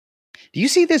Do you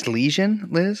see this lesion,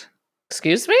 Liz?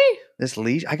 Excuse me? This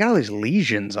lesion? I got all these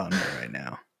lesions on me right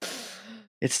now.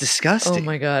 It's disgusting. Oh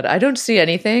my God. I don't see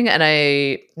anything. And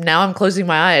I'm closing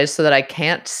my eyes so that I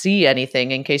can't see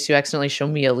anything in case you accidentally show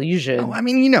me a lesion. Oh, I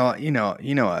mean,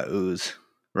 I ooze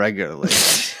regularly,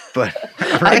 but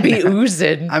I'd be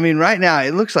oozing. I mean, right now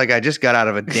it looks like I just got out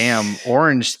of a damn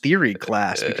Orange Theory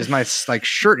class because my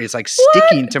shirt is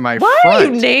sticking to my front. Why are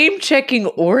you name checking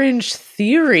Orange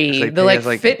Theory?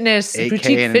 The fitness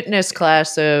boutique fitness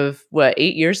class of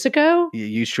 8 years ago? You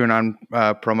use TrueAnon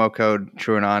promo code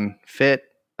TrueAnonFit.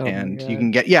 Oh and you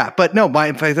can get but no,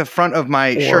 the front of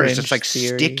my shirt is just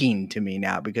sticking to me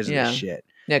now because of this shit.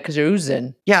 Yeah, because you're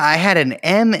oozing. Yeah, I had an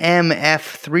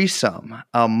MMF threesome,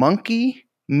 a monkey,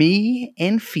 me,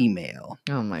 and female.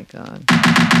 Oh my God.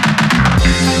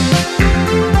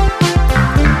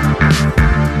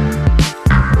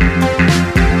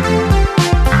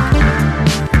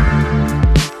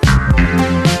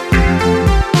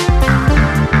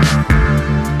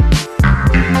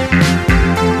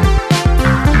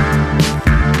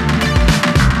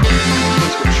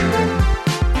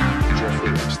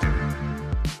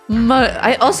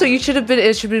 It should have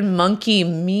been monkey,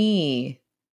 me,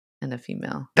 and a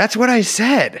female. That's what I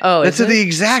said. Oh, that's the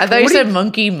exact. I thought you said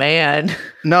monkey man.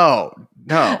 No.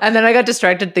 And then I got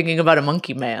distracted thinking about a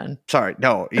monkey man. Sorry,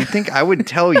 no. You think I would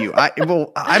tell you?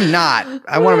 I'm not.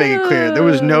 I want to make it clear. There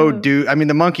was no dude. I mean,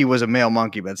 the monkey was a male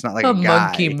monkey, but it's not like a guy.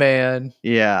 Monkey man.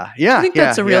 Yeah. I think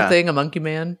that's a real thing, a monkey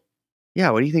man. Yeah.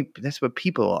 What do you think? That's what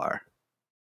people are.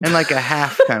 And like a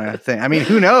half kind of thing. I mean,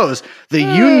 who knows? The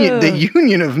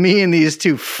union of me and these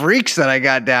two freaks that I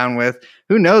got down with.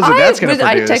 Who knows what that's going to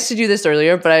produce? I texted you this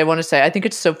earlier, but I want to say I think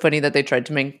it's so funny that they tried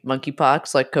to make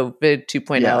monkeypox like COVID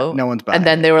 2.0. Yeah, no one's buying. And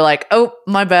then they were like, "Oh,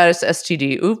 my bad, it's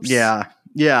STD. Oops." Yeah.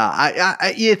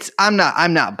 I'm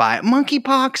not buying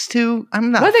monkeypox too.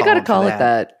 I'm not. Why they got to call it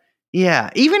that?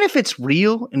 Yeah, even if it's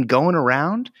real and going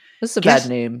around. This is a bad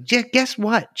name. Yeah, guess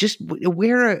what? Just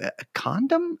wear a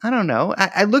condom? I don't know.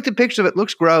 I looked at pictures of it.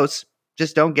 Looks gross.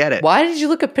 Just don't get it. Why did you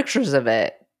look at pictures of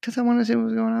it? Because I want to see what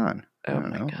was going on. Oh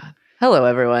my God. Hello,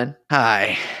 everyone.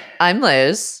 Hi. I'm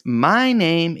Liz. My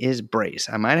name is Brace.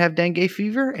 I might have dengue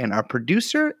fever, and our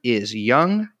producer is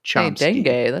Young Chomsky. Hey,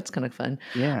 dengue. That's kind of fun.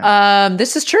 Yeah.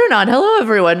 This is TrueAnon. Hello,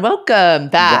 everyone. Welcome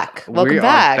back. Welcome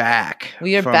back. Back.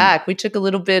 We are back. We took a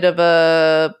little bit of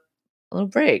a little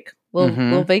break,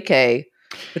 little vacay,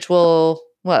 which we'll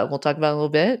talk about in a little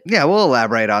bit. Yeah, we'll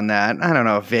elaborate on that. I don't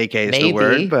know if vacay is the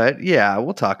word, but yeah,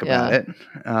 we'll talk about it.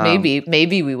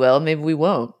 Maybe we will. Maybe we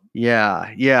won't.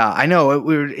 Yeah. I know.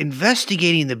 We're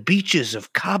investigating the beaches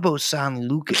of Cabo San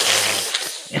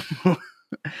Lucas. We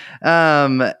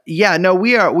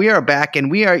are back,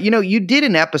 and we are. You did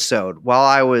an episode while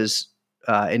I was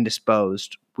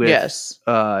indisposed with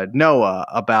Noah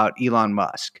about Elon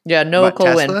Musk. Yeah, Noah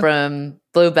Colwyn from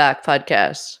Blowback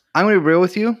Podcast. I'm going to be real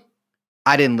with you.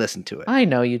 I didn't listen to it. I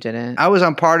know you didn't. I was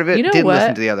on part of it. Didn't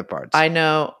listen to the other parts. I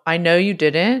know you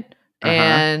didn't.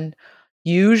 And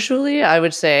usually I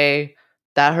would say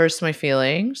that hurts my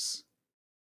feelings.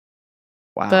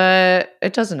 Wow. But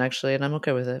it doesn't actually, and I'm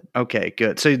okay with it. Okay,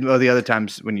 good. So the other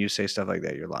times when you say stuff like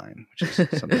that, you're lying, which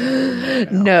is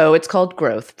something No, it's called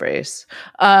growth, Brace.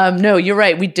 No, you're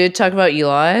right. We did talk about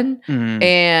Elon. Mm-hmm.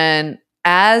 And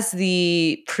as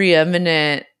the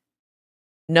preeminent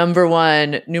number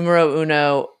one, numero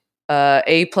uno,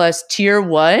 A+ tier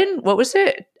 1, what was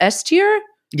it? S tier?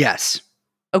 Yes.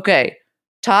 Okay.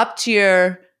 Top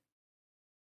tier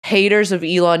haters of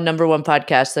Elon number one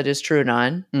podcast that is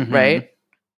TrueAnon, right?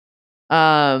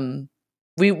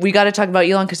 We got to talk about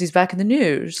Elon because he's back in the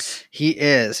news. He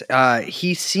is.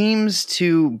 He seems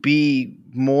to be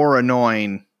more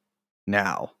annoying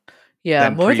now. Yeah,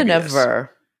 more than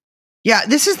ever. Yeah,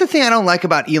 this is the thing I don't like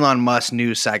about Elon Musk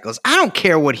news cycles. I don't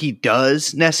care what he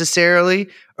does necessarily,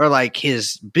 or like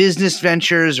his business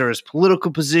ventures or his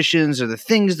political positions or the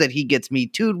things that he gets Me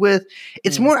Too'd with.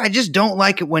 It's more, I just don't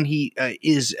like it when he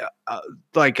is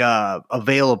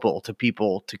available to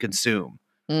people to consume.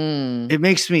 It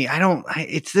makes me,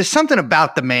 there's something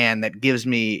about the man that gives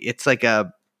me, it's like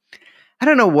I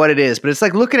don't know what it is, but it's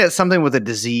like looking at something with a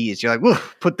disease. You're like, whoa,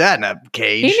 put that in a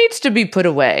cage. He needs to be put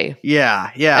away. Yeah.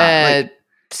 Like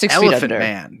 6 feet Elephant under.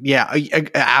 Man. Yeah,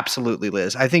 absolutely,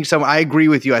 Liz. I agree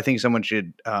with you. I think someone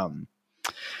should.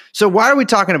 So why are we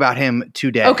talking about him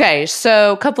today? Okay,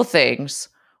 so a couple things.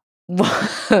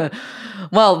 Well,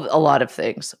 a lot of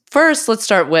things. First, let's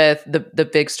start with the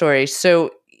big story.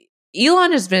 So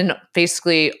Elon has been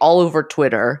basically all over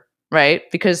Twitter. Right?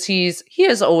 Because he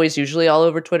is always usually all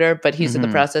over Twitter, but he's in the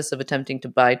process of attempting to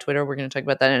buy Twitter. We're going to talk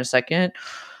about that in a second.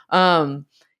 While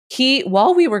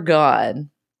we were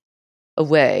gone,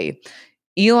 away,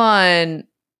 Elon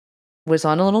was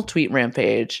on a little tweet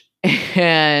rampage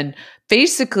and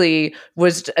basically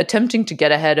was attempting to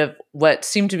get ahead of what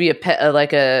seemed to be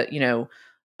a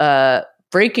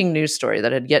breaking news story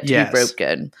that had yet to be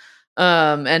broken.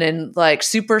 And in like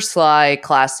super sly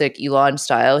classic Elon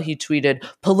style, he tweeted,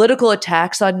 "Political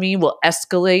attacks on me will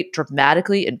escalate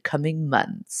dramatically in coming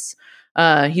months."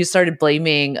 He started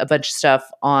blaming a bunch of stuff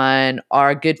on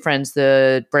our good friends,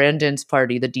 the Brandon's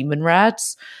party, the Demon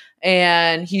Rats.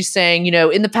 And he's saying,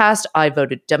 in the past, I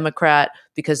voted Democrat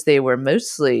because they were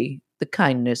mostly the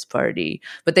kindness party,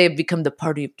 but they have become the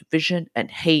party of division and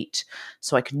hate.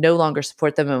 So I can no longer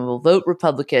support them and will vote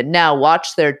Republican. Now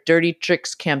watch their dirty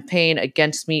tricks campaign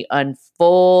against me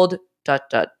unfold. ...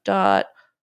 Popcorn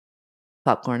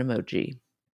emoji.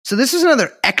 So this is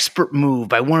another expert move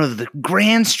by one of the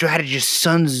grand strategist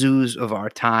Sun Tzu's of our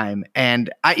time. And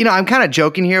I'm kind of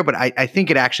joking here, but I think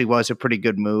it actually was a pretty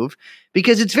good move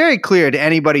because it's very clear to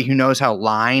anybody who knows how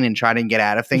lying and trying to get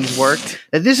out of things work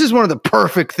that this is one of the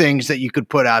perfect things that you could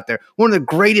put out there. One of the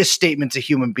greatest statements a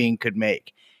human being could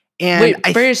make. And wait,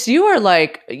 Bryce, you are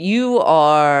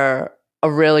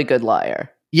a really good liar.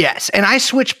 Yes, and I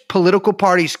switch political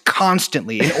parties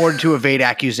constantly in order to evade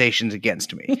accusations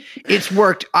against me. It's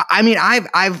worked. I mean,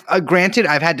 I've granted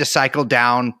I've had to cycle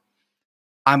down.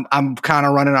 I'm kind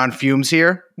of running on fumes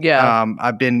here. Yeah.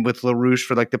 I've been with LaRouche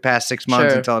for like the past 6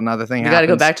 months until another thing happens. You got to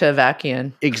go back to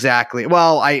Avakian. Exactly.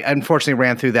 Well, I unfortunately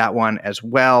ran through that one as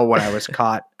well when I was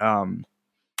caught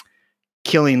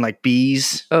killing like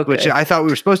bees, which I thought we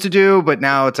were supposed to do, but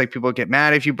now it's like people get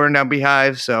mad if you burn down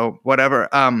beehives. So whatever.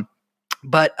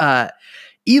 But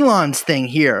Elon's thing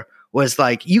here was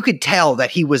like, you could tell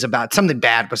that something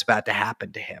bad was about to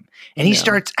happen to him. And he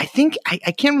starts, I think,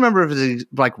 I can't remember if it was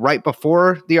like right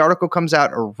before the article comes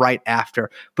out or right after,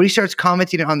 but he starts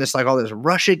commenting on this, like all this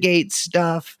Russiagate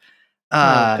stuff. Oh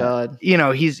God.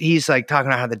 He's like talking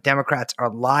about how the Democrats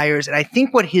are liars. And I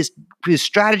think what his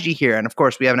strategy here, and of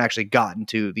course we haven't actually gotten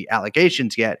to the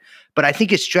allegations yet, but I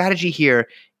think his strategy here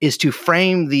is to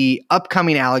frame the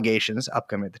upcoming allegations,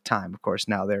 upcoming at the time, of course,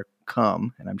 now they're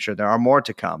come, and I'm sure there are more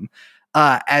to come,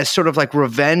 as sort of like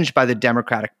revenge by the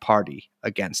Democratic Party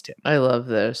against him. I love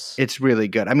this. It's really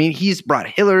good. I mean, he's brought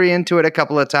Hillary into it a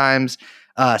couple of times.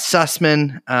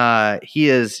 Sussman, he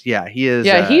is. Yeah,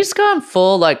 he's gone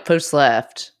full like post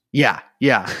left. Yeah.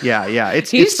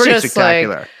 It's pretty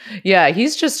spectacular.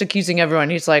 He's just accusing everyone.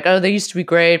 He's like, oh, they used to be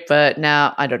great, but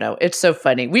now I don't know. It's so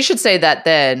funny. We should say that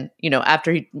then,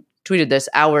 after he tweeted this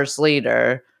hours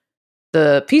later,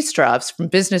 the peace drops from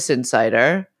Business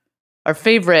Insider, our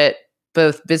favorite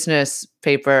both business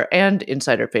paper and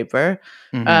insider paper,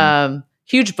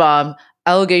 huge bomb,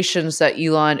 allegations that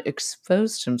Elon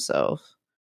exposed himself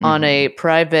on a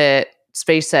private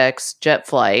SpaceX jet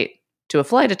flight to a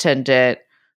flight attendant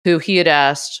who he had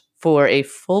asked for a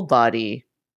full body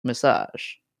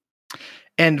massage.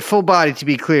 And full body, to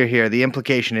be clear here, the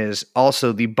implication is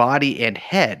also the body and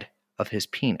head of his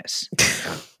penis.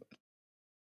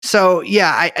 So,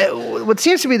 what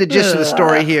seems to be the gist of the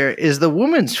story here is the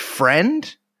woman's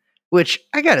friend, which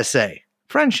I got to say,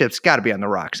 friendship's got to be on the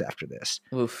rocks after this.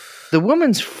 Oof. The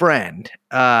woman's friend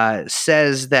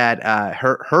says that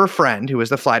her friend, who was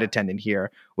the flight attendant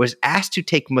here, was asked to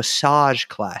take massage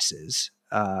classes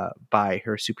by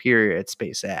her superior at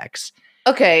SpaceX.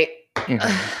 Okay.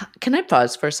 Can I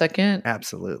pause for a second?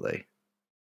 Absolutely.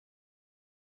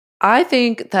 I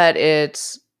think that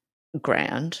it's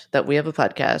grand that we have a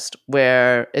podcast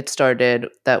where it started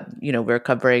that, we're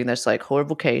covering this like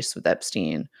horrible case with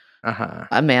Epstein.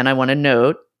 A man, I want to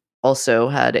note, also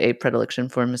had a predilection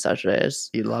for massages.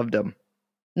 He loved them.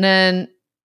 And then,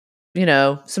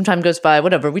 some time goes by,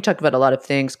 whatever. We talk about a lot of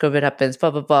things. COVID happens,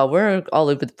 blah, blah, blah. We're all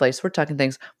over the place. We're talking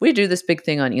things. We do this big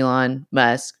thing on Elon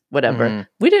Musk, whatever.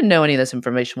 We didn't know any of this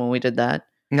information when we did that.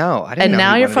 No, I didn't and know. And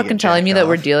now you're fucking telling me that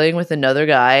we're dealing with another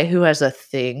guy who has a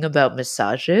thing about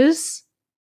massages?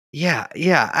 Yeah.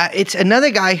 It's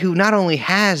another guy who not only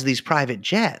has these private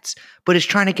jets, but is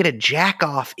trying to get a jack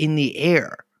off in the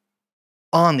air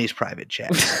on these private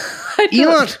jets.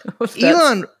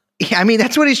 Elon, I mean,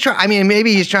 that's what he's trying. I mean,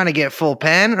 maybe he's trying to get full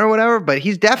pen or whatever, but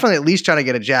he's definitely at least trying to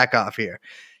get a jack off here.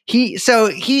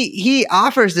 He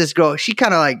offers this girl, she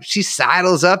kind of like, she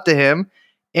sidles up to him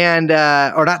and,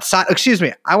 or not, excuse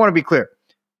me, I want to be clear.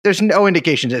 There's no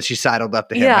indication that she sidled up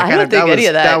to him. Yeah, I don't think any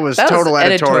of that. That was total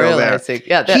editorial there. I think.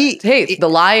 Yeah, the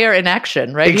liar in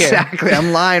action right here. Exactly.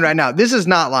 I'm lying right now. This is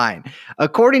not lying.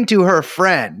 According to her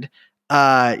friend,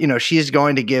 she's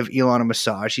going to give Elon a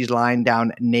massage. She's lying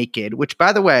down naked, which,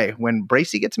 by the way, when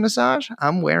Bracey gets a massage,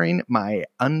 I'm wearing my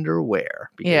underwear.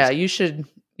 Yeah, you should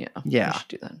Yeah. Yeah. You should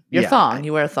do that. Your thong.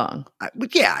 You wear a thong.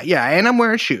 Yeah. And I'm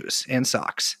wearing shoes and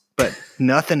socks, but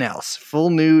nothing else.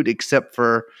 Full nude except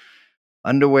for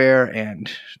underwear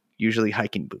and usually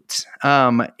hiking boots.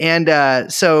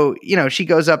 So, she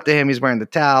goes up to him. He's wearing the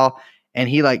towel and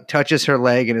he like touches her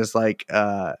leg and is like,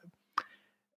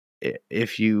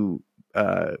 if you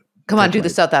come on, do the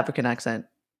South African accent.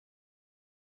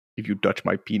 If you touch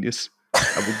my penis,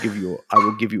 I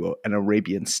will give you an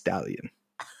Arabian stallion.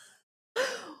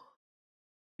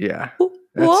 Yeah.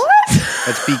 What?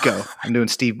 That's Biko. I'm doing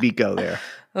Steve Biko there.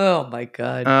 Oh my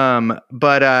God.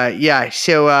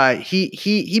 So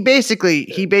he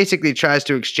basically tries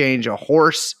to exchange a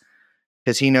horse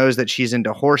because he knows that she's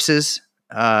into horses.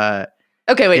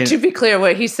 Okay, wait, to be clear,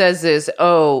 what he says is,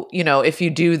 if you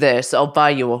do this, I'll buy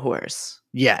you a horse.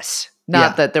 Yes.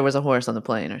 Not that there was a horse on the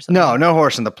plane or something. No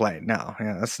horse on the plane. No.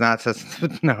 Yeah, that's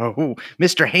no.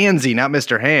 Mr. Handsy, not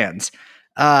Mr. Hands.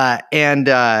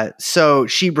 So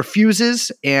she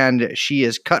refuses and she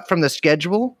is cut from the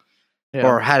schedule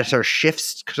or has her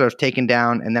shifts sort of taken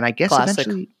down. And then I guess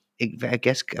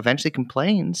eventually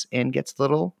complains and gets a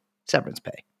little severance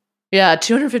pay. Yeah.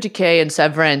 $250K in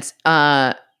severance.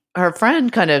 Her friend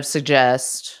kind of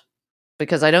suggests,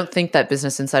 because I don't think that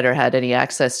Business Insider had any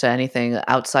access to anything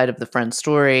outside of the friend's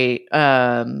story,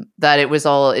 that it was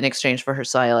all in exchange for her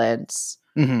silence.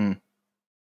 Mm-hmm.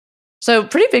 So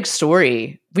pretty big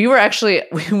story. We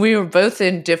were both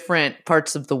in different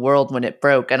parts of the world when it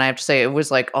broke. And I have to say, it was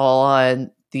like all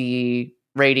on the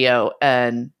radio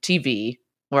and TV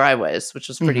where I was, which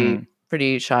was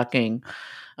pretty shocking.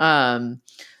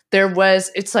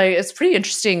 It's pretty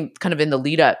interesting kind of in the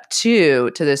lead up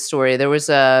to this story. There was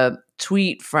a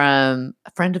tweet from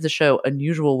a friend of the show,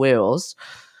 Unusual Whales,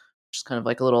 which is kind of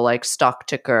like a little like stock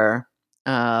ticker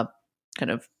kind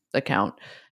of account.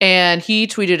 And he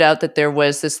tweeted out that there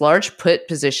was this large put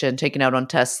position taken out on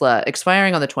Tesla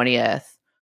expiring on the 20th,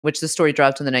 which the story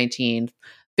dropped on the 19th,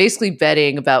 basically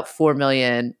betting about 4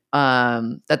 million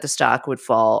that the stock would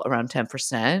fall around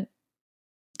 10%.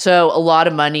 So a lot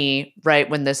of money right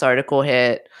when this article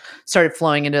hit started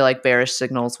flowing into like bearish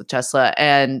signals with Tesla,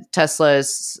 and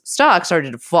Tesla's stock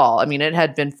started to fall. I mean, it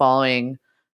had been falling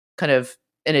kind of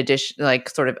in addition, like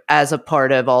sort of as a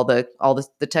part of all the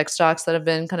tech stocks that have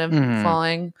been kind of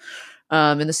falling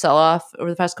in the sell-off over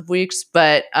the past couple weeks.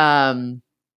 But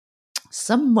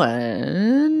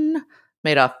someone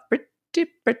made off pretty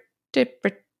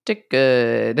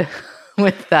good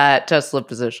with that Tesla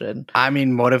position. I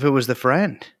mean, what if it was the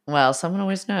friend? Well, someone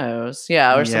always knows.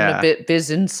 Yeah, or someone a bit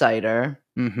biz insider.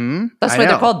 Mm-hmm. That's why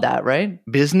they're called that, right?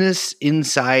 Business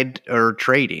Insider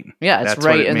Trading. Yeah, it's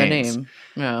right in the name.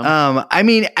 Yeah. I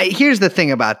mean, here's the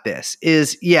thing about this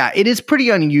is, it is pretty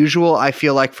unusual, I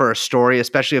feel like, for a story,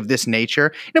 especially of this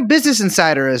nature. Business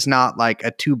Insider is not like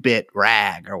a 2-bit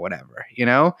rag or whatever,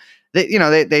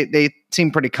 They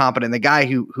seem pretty competent. The guy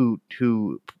who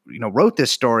wrote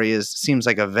this story seems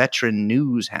like a veteran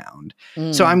news hound.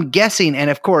 So I'm guessing, and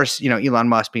of course, Elon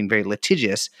Musk being very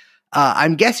litigious,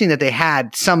 I'm guessing that they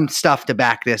had some stuff to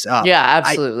back this up. Yeah,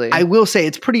 absolutely. I will say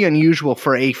it's pretty unusual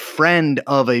for a friend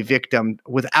of a victim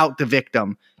without the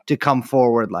victim to come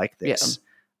forward like this.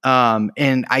 Yeah.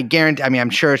 And I guarantee, I'm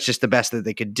sure it's just the best that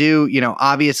they could do.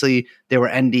 Obviously there were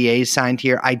NDAs signed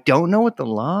here. I don't know what the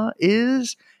law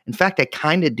is. In fact, I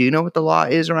kind of do know what the law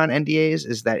is around NDAs,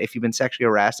 is that if you've been sexually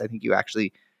harassed, I think you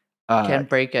actually can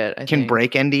break it. I think.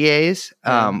 Break NDAs.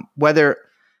 Whether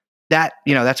that,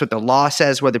 that's what the law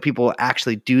says, whether people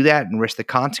actually do that and risk the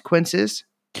consequences.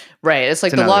 Right. It's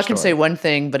like the law can say one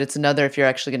thing, but it's another if you're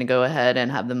actually going to go ahead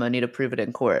and have the money to prove it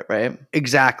in court, right?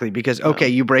 Exactly. Because,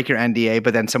 you break your NDA,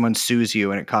 but then someone sues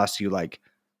you and it costs you like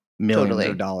millions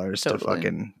of dollars to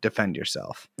fucking defend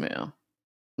yourself. Yeah.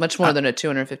 Much more than a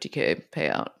 $250K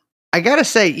payout. I got to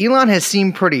say, Elon has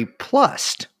seemed pretty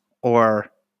plussed or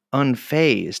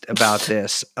unfazed about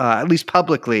this, at least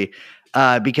publicly.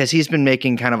 Because he's been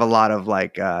making kind of a lot of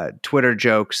like Twitter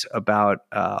jokes about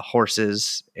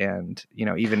horses and,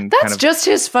 even that's kind of just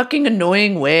his fucking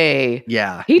annoying way.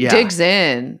 Yeah. He digs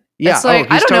in. Yeah. It's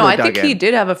like, I don't know. I think he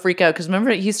did have a freak out because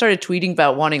remember he started tweeting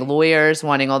about wanting lawyers,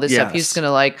 wanting all this stuff. He's going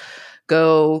to like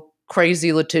go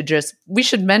crazy litigious. We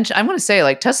should mention, I want to say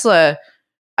like Tesla,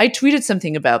 I tweeted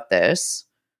something about this.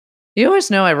 You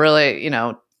always know I really,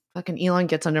 fucking Elon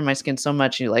gets under my skin so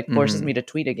much. He like forces me to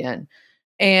tweet again.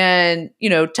 And,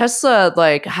 Tesla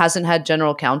like hasn't had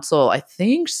general counsel, I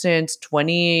think since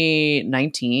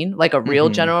 2019, like a real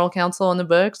general counsel on the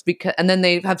books, and then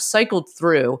they have cycled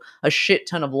through a shit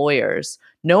ton of lawyers.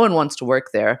 No one wants to work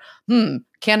there.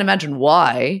 Can't imagine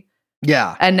why.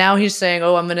 Yeah. And now he's saying,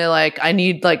 oh, I'm going to I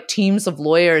need teams of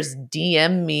lawyers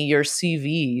DM me your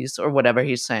CVs or whatever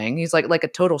he's saying. He's like a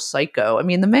total psycho. I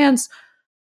mean, the man's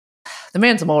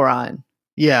a moron.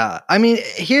 Yeah. I mean,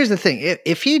 here's the thing.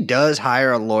 If he does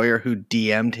hire a lawyer who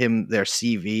DM'd him their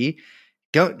CV,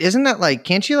 isn't that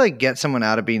can't you get someone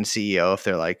out of being CEO if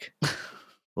they're a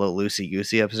little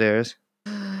loosey-goosey upstairs?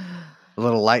 A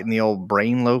little light in the old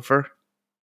brain loafer?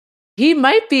 He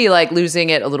might be losing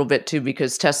it a little bit too,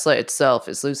 because Tesla itself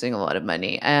is losing a lot of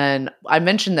money. And I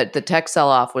mentioned that the tech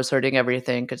sell-off was hurting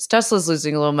everything because Tesla's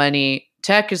losing a little money,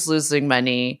 tech is losing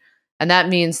money, and that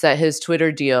means that his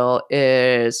Twitter deal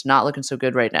is not looking so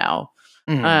good right now.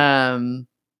 Mm-hmm.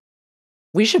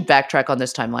 We should backtrack on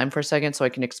this timeline for a second so I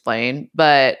can explain.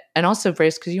 And also,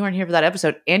 Brace, because you weren't here for that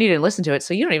episode and you didn't listen to it,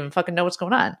 so you don't even fucking know what's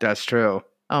going on. That's true.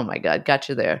 Oh my God, got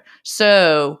you there.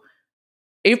 So,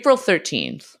 April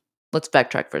 13th. Let's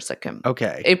backtrack for a second.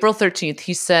 Okay. April 13th,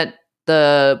 he sent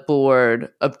the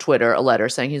board of Twitter a letter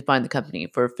saying he's buying the company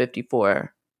for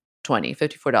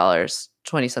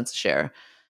 $54.20 a share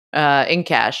in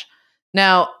cash.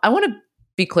 Now, I want to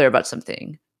be clear about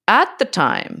something. At the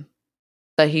time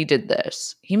that he did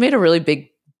this, he made a really big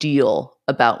deal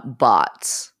about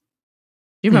bots.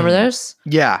 Do you remember this?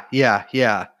 Yeah.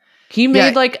 He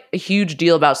made a huge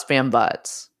deal about spam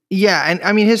bots. Yeah, and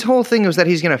I mean, his whole thing was that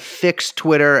he's going to fix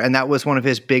Twitter, and that was one of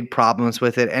his big problems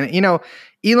with it. And,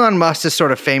 Elon Musk is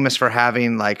sort of famous for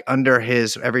having,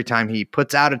 every time he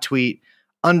puts out a tweet,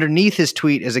 underneath his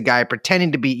tweet is a guy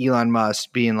pretending to be Elon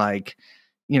Musk, being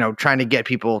trying to get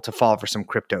people to fall for some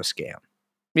crypto scam.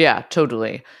 Yeah,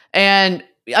 totally. And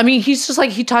I mean, he's just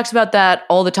he talks about that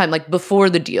all the time, before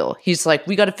the deal. He's like,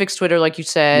 we got to fix Twitter, like you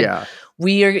said. Yeah.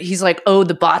 He's like, oh,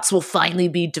 the bots will finally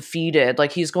be defeated.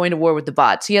 He's going to war with the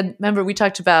bots. Remember, we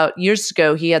talked about years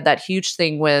ago, he had that huge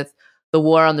thing with the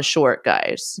war on the short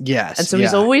guys. Yes. And so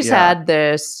he's always had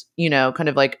this, kind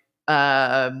of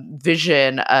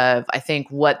vision of, I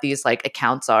think, what these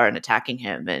accounts are and attacking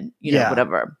him and,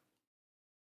 whatever.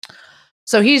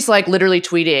 So he's literally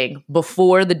tweeting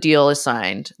before the deal is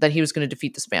signed that he was going to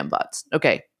defeat the spam bots.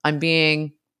 Okay. I'm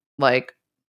being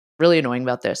really annoying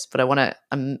about this, but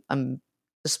I'm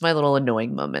this is my little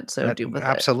annoying moment, so do with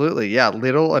absolutely. Yeah,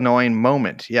 little annoying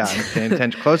moment. Yeah,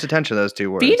 close attention to those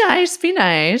two words. Be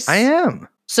nice. I am.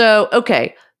 So,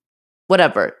 okay,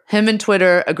 whatever. Him and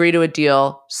Twitter agree to a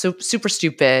deal. So super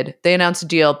stupid. They announced a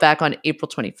deal back on April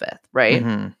 25th, right?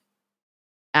 Mm-hmm.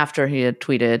 After he had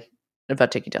tweeted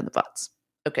about taking down the bots.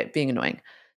 Okay, being annoying.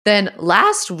 Then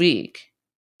last week,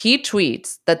 he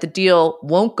tweets that the deal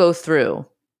won't go through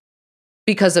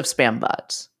because of spam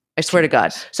bots. I swear to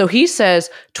God. So he says,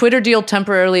 Twitter deal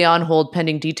temporarily on hold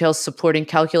pending details supporting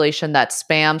calculation that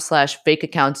spam/fake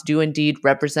accounts do indeed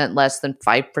represent less than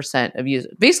 5% of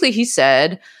users. Basically, he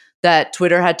said that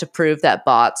Twitter had to prove that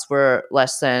bots were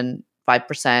less than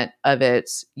 5% of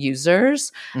its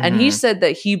users. Mm-hmm. And he said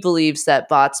that he believes that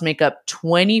bots make up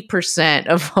 20%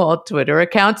 of all Twitter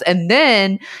accounts. And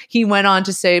then he went on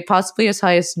to say possibly as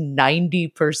high as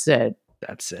 90%.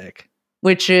 That's sick.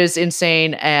 Which is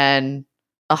insane and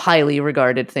a highly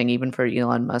regarded thing, even for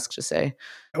Elon Musk to say.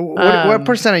 What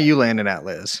percent are you landing at,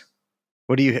 Liz?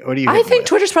 What do you? I think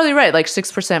Twitter's probably right,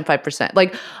 6%,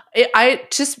 5%. I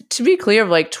just to be clear,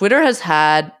 Twitter has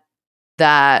had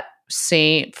that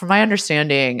same, from my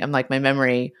understanding and my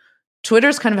memory,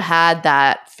 Twitter's kind of had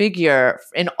that figure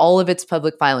in all of its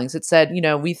public filings. It said,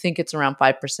 we think it's around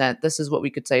 5%. This is what we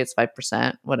could say it's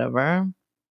 5%, whatever.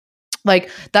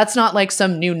 That's not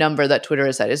some new number that Twitter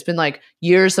has said. It's been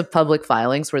years of public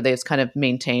filings where they've kind of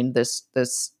maintained this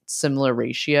similar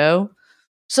ratio.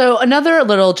 So another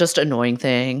little just annoying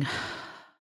thing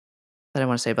that I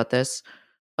want to say about this.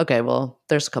 Okay, well,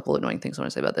 there's a couple annoying things I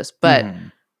want to say about this, but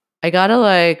I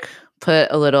gotta put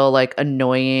a little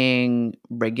annoying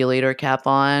regulator cap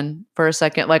on for a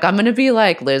second. I'm gonna be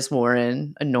Liz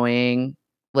Warren, annoying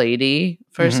lady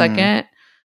for a second.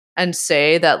 And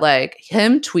say that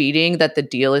him tweeting that the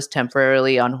deal is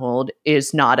temporarily on hold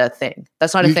is not a thing.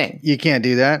 That's not a thing. You can't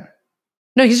do that?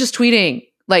 No, he's just tweeting.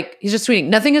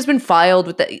 Nothing has been filed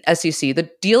with the SEC.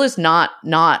 The deal is not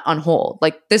on hold.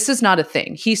 This is not a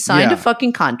thing. He signed a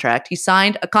fucking contract. He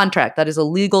signed a contract that is a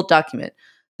legal document.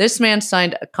 This man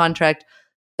signed a contract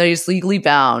that he's legally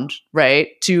bound, right?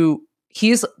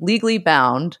 He's legally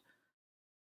bound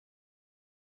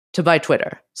to buy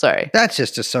Twitter. Sorry. That's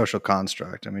just a social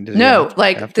construct. I mean,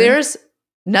 there's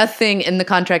nothing in the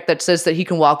contract that says that he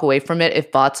can walk away from it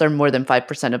if bots are more than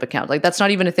 5% of accounts. That's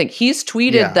not even a thing. He's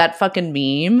tweeted that fucking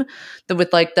meme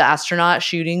with the astronaut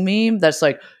shooting meme. That's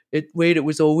it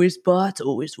was always bots,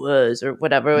 always was, or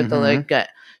whatever with the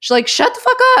she's shut the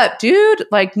fuck up, dude.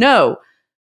 No.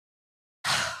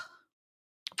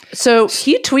 So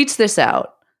he tweets this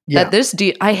out. Yeah. That this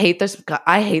I hate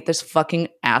this fucking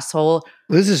asshole.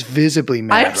 This is visibly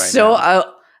mad. I'm so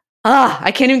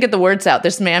I can't even get the words out.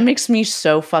 This man makes me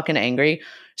so fucking angry.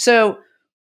 So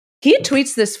he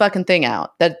tweets this fucking thing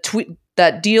out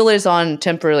that deal is on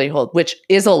temporarily hold, which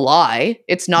is a lie.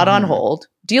 It's not on hold.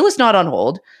 Deal is not on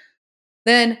hold.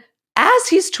 Then as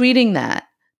he's tweeting that,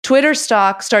 Twitter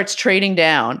stock starts trading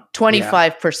down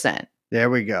 25%. Yeah. There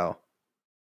we go.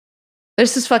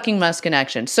 This is fucking Musk in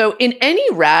action. So in any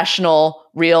rational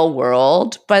real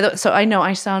world, so I know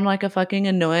I sound like a fucking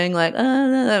annoying, like,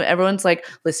 everyone's like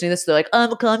listening to this. They're like,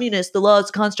 I'm a communist. The law is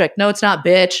a construct. No, it's not,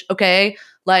 bitch. Okay.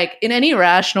 Like in any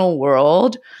rational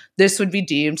world, this would be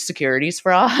deemed securities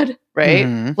fraud, right?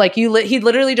 Mm-hmm. Like he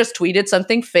literally just tweeted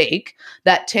something fake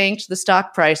that tanked the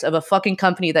stock price of a fucking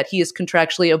company that he is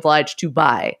contractually obliged to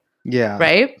buy. Yeah.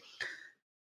 Right.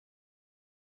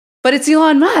 But it's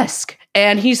Elon Musk.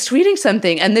 And he's tweeting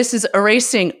something, and this is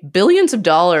erasing billions of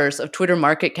dollars of Twitter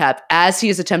market cap as he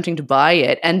is attempting to buy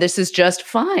it. And this is just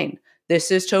fine. This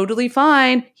is totally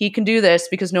fine. He can do this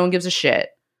because no one gives a shit.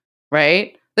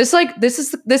 Right?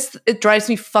 It drives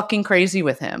me fucking crazy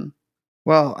with him.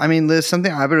 Well, I mean, there's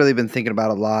something I've really been thinking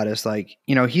about a lot is like,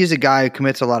 you know, he's a guy who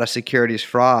commits a lot of securities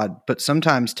fraud, but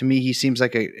sometimes to me, he seems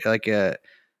like a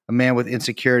man with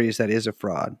insecurities that is a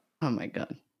fraud. Oh my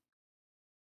God.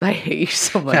 I hate you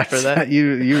so much for that.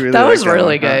 You really that was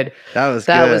really good. That was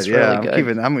really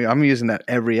good. I'm using that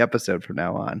every episode from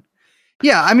now on.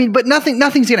 Yeah, I mean, but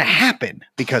nothing's gonna happen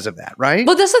because of that, right?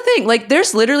 Well, that's the thing. Like,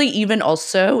 there's literally even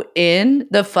also in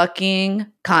the fucking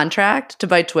contract to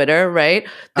buy Twitter, right?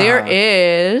 They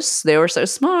were so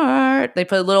smart. They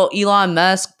put a little Elon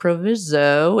Musk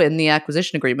proviso in the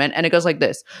acquisition agreement, and it goes like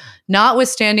this: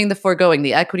 notwithstanding the foregoing,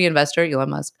 the equity investor,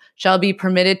 Elon Musk, shall be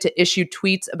permitted to issue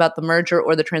tweets about the merger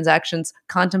or the transactions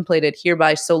contemplated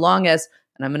hereby, so long as,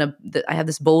 and I have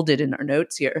this bolded in our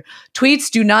notes here, tweets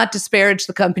do not disparage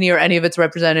the company or any of its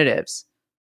representatives.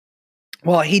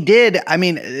 Well, he did. I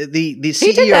mean, the CEO,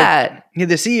 he did that. The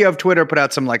CEO of Twitter put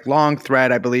out some like long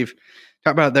thread, I believe,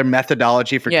 talking about their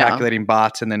methodology for calculating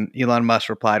bots, and then Elon Musk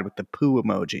replied with the poo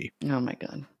emoji. Oh my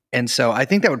God. And so I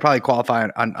think that would probably qualify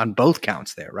on both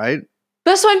counts there, right?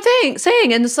 That's what I'm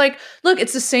saying. And it's like, look,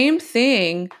 it's the same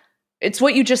thing. It's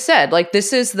what you just said. Like,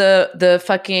 this is the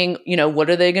fucking, you know, what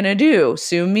are they going to do?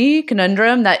 Sue me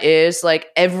conundrum that is like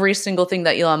every single thing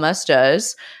that Elon Musk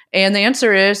does. And the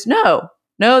answer is no,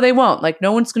 they won't. Like,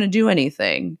 no one's going to do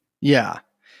anything. Yeah.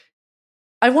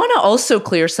 I want to also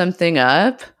clear something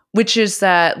up, which is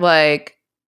that like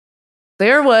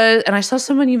there was, and I saw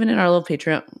someone even in our little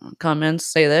Patreon comments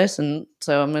say this. And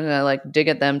so I'm going to like dig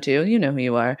at them too. You know who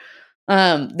you are.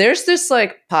 There's this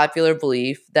like popular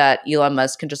belief that Elon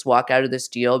Musk can just walk out of this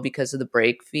deal because of the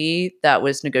break fee that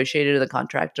was negotiated in the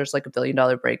contract. There's like $1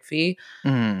 billion break fee.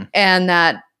 Mm. And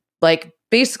that like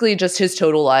basically just his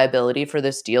total liability for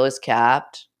this deal is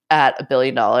capped at $1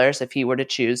 billion if he were to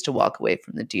choose to walk away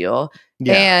from the deal.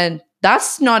 Yeah. And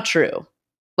that's not true.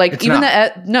 Like it's even the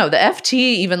FT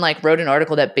even like wrote an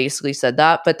article that basically said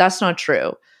that, but that's not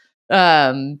true.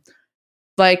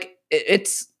 Like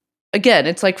it's, again,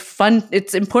 it's like fun.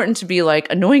 It's important to be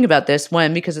like annoying about this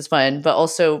because it's fun, but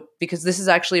also because this is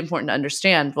actually important to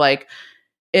understand. Like,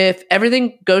 if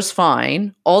everything goes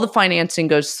fine, all the financing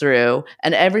goes through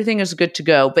and everything is good to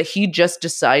go, but he just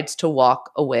decides to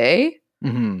walk away,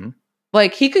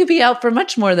 like he could be out for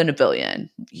much more than $1 billion.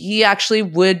 He actually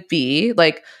would be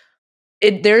like,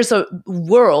 there's a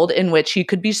world in which he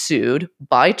could be sued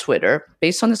by Twitter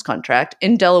based on this contract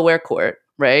in Delaware court,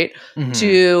 right?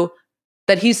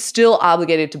 That he's still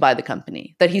obligated to buy the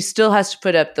company, that he still has to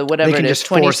put up the whatever it is,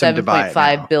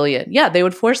 $27.5 billion. Yeah, they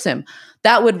would force him.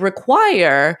 That would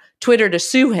require Twitter to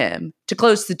sue him to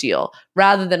close the deal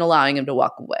rather than allowing him to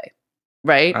walk away.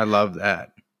 Right? I love that.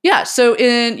 Yeah. So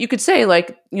you could say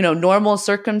like, you know, normal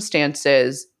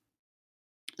circumstances,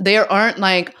 there aren't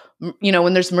like, you know,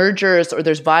 when there's mergers or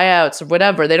there's buyouts or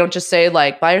whatever, they don't just say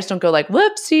like, buyers don't go like,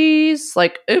 whoopsies,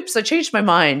 like, oops, I changed my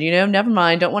mind, you know, never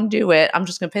mind, don't want to do it. I'm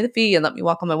just going to pay the fee and let me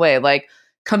walk on my way. Like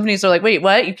companies are like, wait,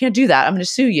 what? You can't do that. I'm going to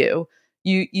sue you.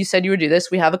 You said you would do this.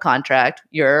 We have a contract.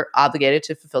 You're obligated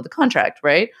to fulfill the contract,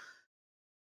 right?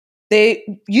 They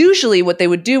usually what they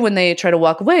would do when they try to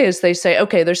walk away is they say,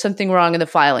 okay, there's something wrong in the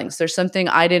filings. There's something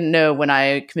I didn't know when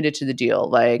I committed to the deal.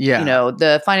 Like, you know,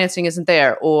 the financing isn't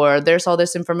there or there's all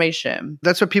this information.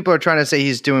 That's what people are trying to say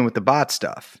he's doing with the bot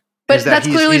stuff. But that's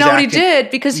clearly not what he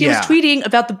did because he was tweeting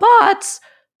about the bots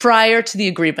prior to the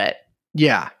agreement.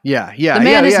 Yeah. The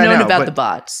man has known about the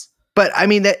bots. But I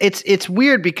mean, it's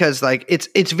weird because like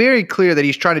it's very clear that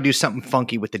he's trying to do something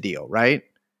funky with the deal, right?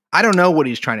 I don't know what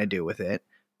he's trying to do with it.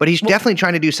 But he's definitely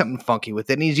trying to do something funky with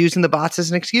it, and he's using the bots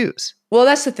as an excuse. Well,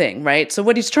 that's the thing, right? So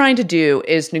what he's trying to do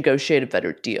is negotiate a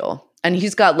better deal. And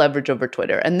he's got leverage over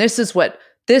Twitter. And this is what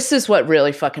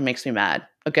really fucking makes me mad.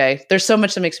 Okay? There's so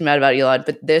much that makes me mad about Elon,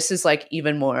 but this is like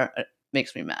even more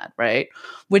makes me mad, right?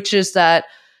 Which is that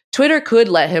Twitter could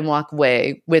let him walk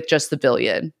away with just the $1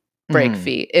 billion break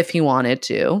fee if he wanted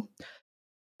to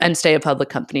and stay a public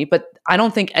company. But I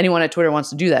don't think anyone at Twitter wants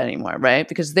to do that anymore, right?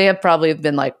 Because they have probably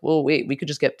been like, well, wait, we could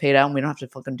just get paid out and we don't have to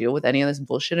fucking deal with any of this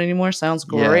bullshit anymore. Sounds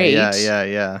great.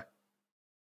 Yeah.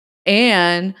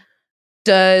 And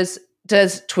does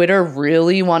Twitter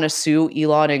really want to sue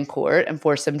Elon in court and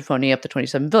force him to pony up the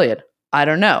 $27 billion? I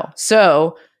don't know.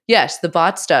 So yes, the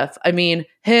bot stuff. I mean,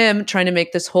 him trying to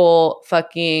make this whole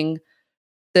fucking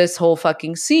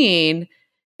scene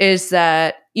is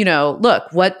that,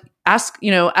 look, ask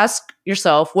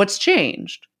yourself what's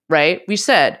changed, right? We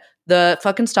said the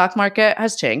fucking stock market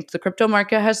has tanked. The crypto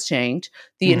market has tanked.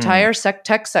 The entire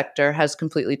tech sector has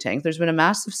completely tanked. There's been a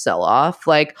massive sell-off.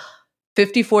 Like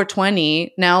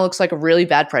 54.20 now looks like a really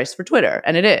bad price for Twitter.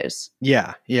 And it is.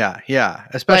 Yeah.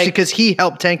 Especially because he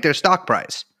helped tank their stock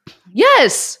price.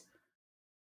 Yes.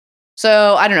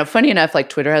 So I don't know. Funny enough, like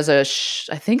Twitter has I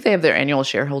think they have their annual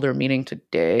shareholder meeting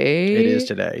today. It is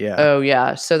today. Yeah. Oh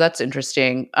yeah. So that's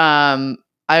interesting. So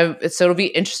it'll be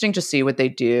interesting to see what they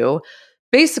do.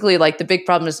 Basically, like the big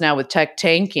problem is now with tech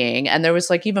tanking, and there was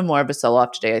like even more of a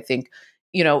sell-off today. I think,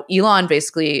 Elon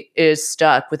basically is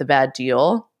stuck with a bad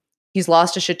deal. He's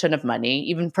lost a shit ton of money.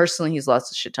 Even personally, he's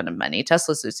lost a shit ton of money.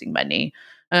 Tesla's losing money.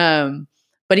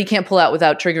 But he can't pull out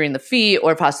without triggering the fee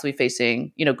or possibly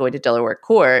facing, going to Delaware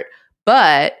court.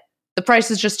 But the price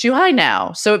is just too high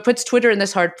now. So it puts Twitter in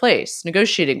this hard place,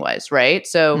 negotiating wise, right?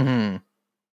 So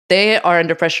they are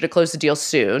under pressure to close the deal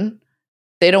soon.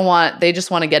 They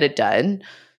just want to get it done.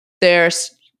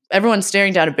 Everyone's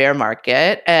staring down a bear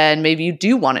market, and maybe you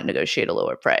do want to negotiate a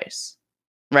lower price,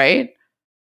 right?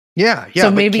 Yeah. So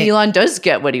maybe Elon does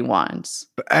get what he wants.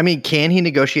 I mean, can he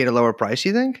negotiate a lower price,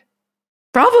 you think?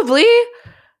 Probably.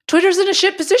 Twitter's in a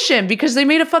shit position because they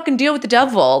made a fucking deal with the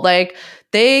devil. Like,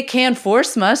 they can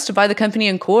force Musk to buy the company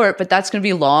in court, but that's going to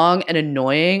be long and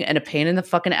annoying and a pain in the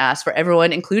fucking ass for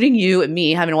everyone, including you and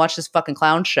me, having to watch this fucking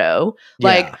clown show. Yeah.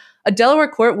 Like, a Delaware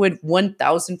court would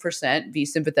 1000% be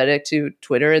sympathetic to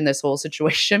Twitter in this whole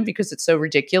situation because it's so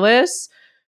ridiculous.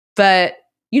 But,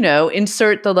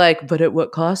 insert the but at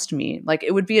what cost me? Like,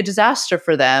 it would be a disaster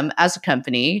for them as a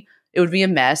company. It would be a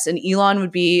mess. And Elon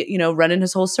would be, running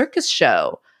his whole circus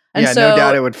show. And yeah, no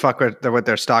doubt it would fuck with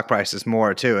their stock prices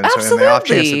more too. And absolutely. So in the off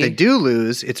chance that they do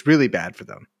lose, it's really bad for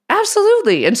them.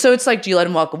 Absolutely. And so it's like, do you let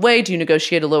him walk away? Do you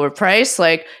negotiate a lower price?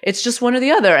 Like, it's just one or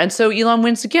the other. And so Elon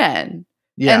wins again.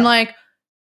 Yeah. And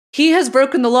he has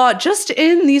broken the law just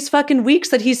in these fucking weeks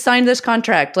that he's signed this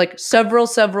contract, several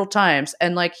times.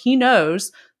 And he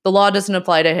knows the law doesn't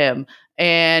apply to him,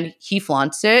 and he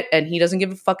flaunts it, and he doesn't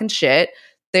give a fucking shit.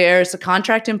 There's a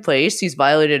contract in place. He's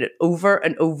violated it over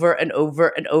and over and over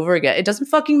and over again. It doesn't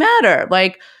fucking matter.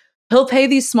 He'll pay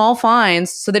these small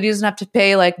fines so that he doesn't have to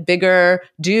pay bigger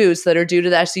dues that are due to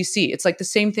the SEC. It's the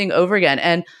same thing over again.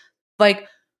 And the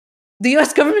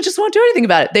US government just won't do anything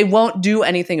about it. They won't do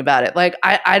anything about it.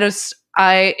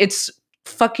 It's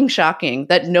fucking shocking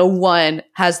that no one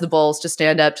has the balls to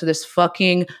stand up to this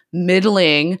fucking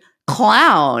middling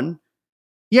clown.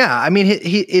 Yeah, I mean,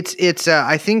 it's.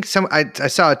 I think I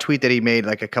saw a tweet that he made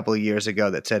a couple of years ago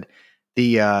that said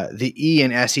the E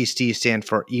in SEC stand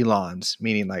for Elon's,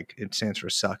 meaning it stands for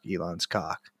suck Elon's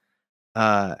cock.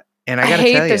 And I gotta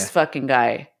hate tell this fucking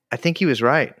guy. I think he was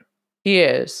right. He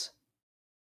is.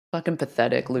 Fucking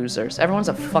pathetic losers. Everyone's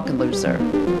a fucking loser.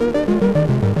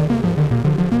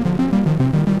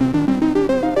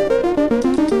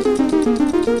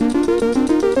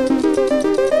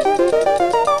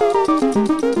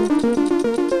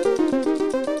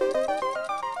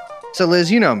 So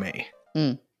Liz, you know me.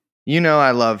 You know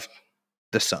I love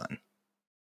the sun.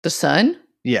 The sun?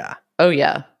 Yeah. Oh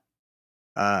yeah.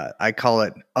 I call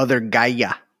it other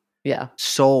Gaia. Yeah.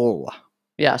 Soul.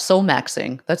 Yeah, soul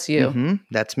maxing. That's you. Mm-hmm.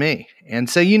 That's me. And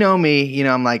so you know me.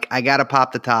 I'm I gotta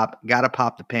pop the top, gotta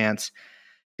pop the pants,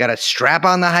 gotta strap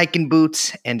on the hiking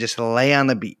boots, and just lay on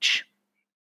the beach.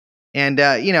 And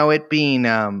it being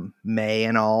May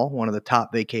and all, one of the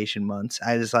top vacation months,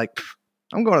 I was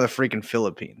I'm going to the freaking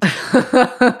Philippines.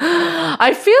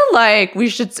 I feel like we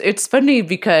should. It's funny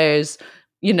because,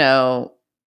 we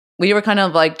were kind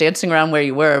of dancing around where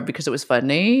you were because it was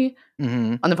funny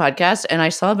on the podcast. And I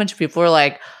saw a bunch of people were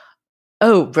like,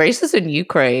 oh, Brace is in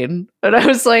Ukraine. And I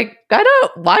was like,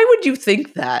 why would you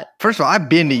think that? First of all, I've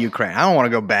been to Ukraine. I don't want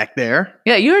to go back there.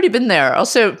 Yeah, you already been there.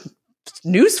 Also,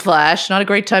 newsflash, not a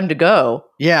great time to go.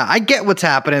 Yeah, I get what's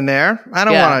happening there. I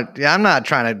don't want to. I'm not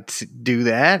trying to do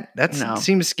that. That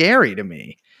seems scary to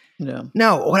me.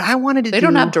 No, what I wanted to do. They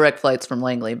don't have direct flights from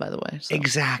Langley, by the way. So.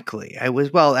 Exactly.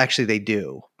 Actually, they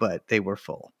do, but they were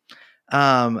full.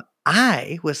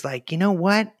 I was like, you know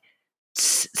what?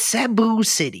 Cebu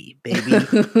City, baby.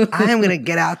 I'm going to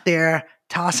get out there,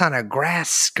 toss on a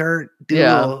grass skirt, do a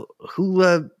little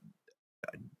hula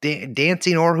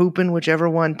dancing or hooping, whichever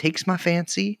one takes my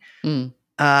fancy,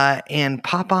 and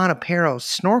pop on a pair of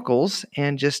snorkels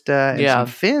and just and some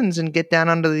fins and get down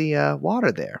under the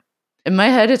water there. In my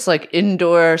head, it's like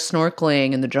indoor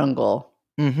snorkeling in the jungle.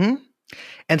 Mm-hmm.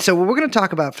 And so what we're going to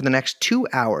talk about for the next 2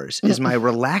 hours is my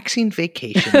relaxing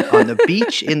vacation on the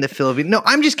beach in the Philippines. No,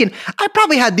 I'm just kidding. I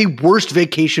probably had the worst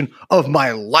vacation of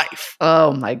my life.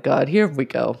 Oh my God. Here we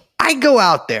go. I go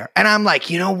out there and I'm like,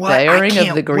 you know what? Airing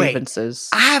of the grievances.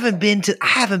 I haven't been to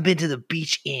the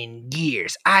beach in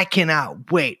years. I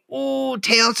cannot wait. Oh,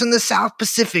 tales from the South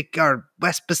Pacific or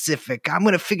West Pacific. I'm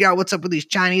going to figure out what's up with these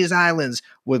Chinese islands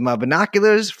with my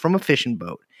binoculars from a fishing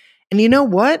boat. And you know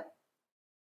what?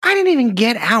 I didn't even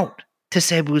get out to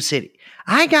Cebu City.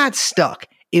 I got stuck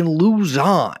in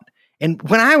Luzon. And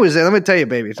when I was there, let me tell you,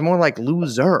 baby, it's more like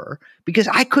loser because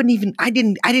I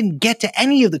didn't get to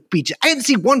any of the beaches. I didn't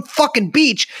see one fucking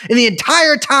beach in the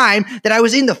entire time that I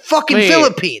was in the fucking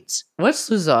Philippines. What's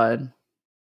Luzon?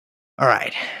 All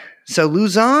right. So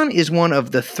Luzon is one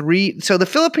of the 3. So the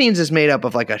Philippines is made up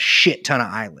of like a shit ton of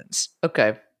islands.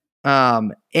 Okay.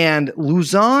 And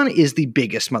Luzon is the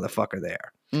biggest motherfucker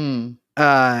there.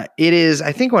 It is,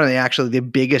 I think, one of the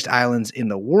biggest islands in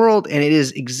the world, and it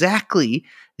is exactly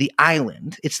the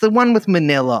island. It's the one with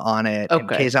Manila on it, and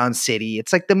Quezon City.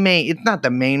 It's like it's not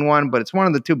the main one, but it's one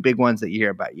of the 2 big ones that you hear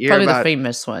about. Probably the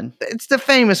famous one. It's the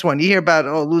famous one. You hear about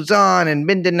Luzon and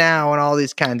Mindanao and all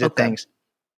these kinds of things.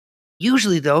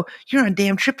 Usually, though, you're on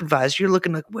damn TripAdvisor. You're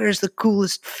looking like, where's the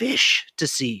coolest fish to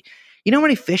see? You know how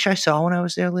many fish I saw when I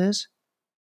was there, Liz?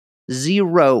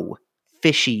 0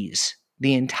 fishies.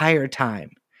 The entire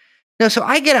time. No, so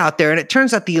I get out there and it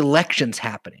turns out the election's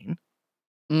happening.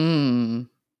 And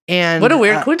what a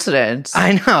weird coincidence.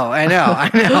 I know.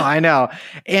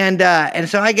 And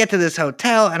so I get to this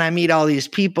hotel and I meet all these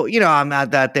people. You know, I'm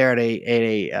out there at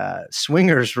a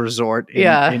swingers resort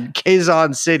in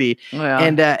Quezon City. Yeah.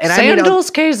 And Sandals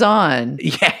Quezon.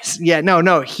 Yes. Yeah.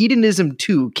 No. Hedonism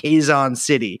 2 Quezon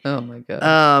City. Oh my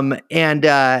God. And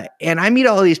I meet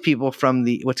all these people from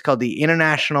what's called the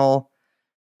International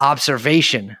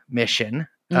Observation Mission,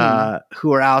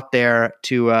 who are out there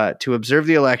to observe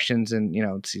the elections and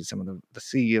see some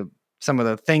of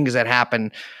the things that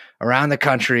happen around the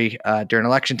country during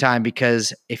election time.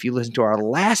 Because if you listen to our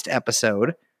last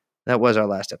episode, that was our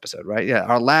last episode, right? Yeah,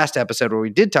 our last episode where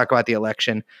we did talk about the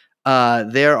election.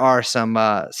 There are some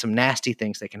nasty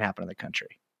things that can happen in the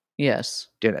country. Yes,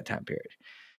 during that time period.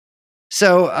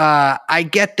 So I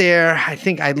get there, I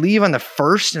think I leave on the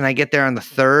 1st and I get there on the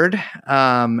 3rd.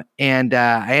 And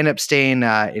I end up staying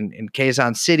in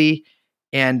Quezon City.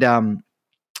 And,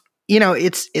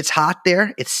 it's hot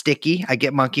there. It's sticky. I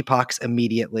get monkeypox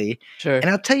immediately. Sure. And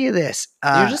I'll tell you this.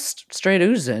 You're just straight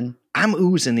oozing. I'm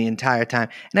oozing the entire time.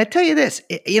 And I tell you this,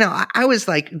 I was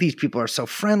like, these people are so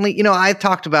friendly. I've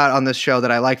talked about on this show that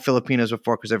I like Filipinos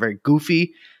before because they're very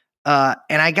goofy. And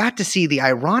I got to see the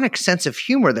ironic sense of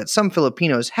humor that some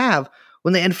Filipinos have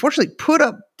when they unfortunately put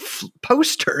up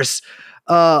posters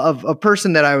of a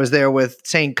person that I was there with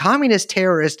saying "communist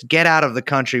terrorist, get out of the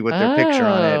country" with their picture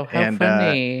on it. How and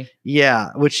funny.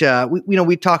 Which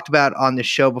we talked about on the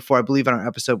show before, I believe, on our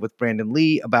episode with Brandon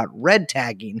Lee about red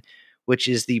tagging, which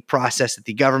is the process that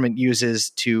the government uses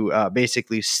to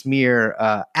basically smear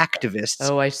activists.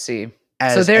 Oh, I see.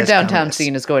 So their downtown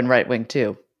scene is going right wing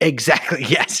too. Exactly.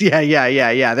 Yes.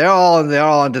 Yeah. They're all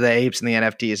into the apes and the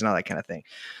NFTs and all that kind of thing.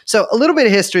 So a little bit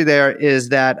of history there is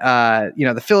that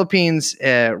the Philippines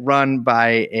run by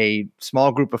a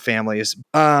small group of families.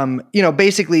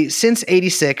 Basically since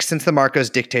 '86, since the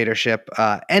Marcos dictatorship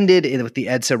ended with the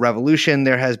EDSA revolution,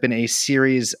 there has been a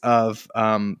series of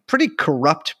pretty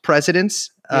corrupt presidents.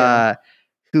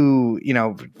 Who,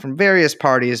 from various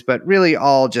parties, but really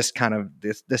all just kind of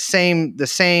the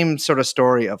same sort of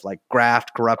story of like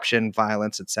graft, corruption,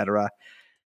 violence, etc.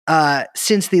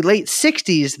 Since the late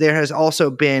 '60s, there has also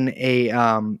been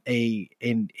an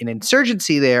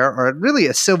insurgency there, or really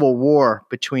a civil war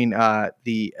between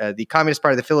the Communist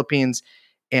Party of the Philippines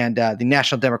and the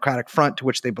National Democratic Front, to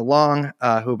which they belong,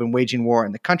 who have been waging war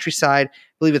in the countryside. I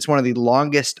believe it's one of the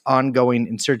longest ongoing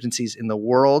insurgencies in the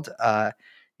world.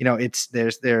 It's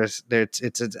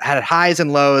had highs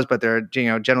and lows, but there are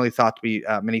generally thought to be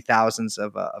many thousands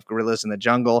of guerrillas in the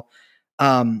jungle.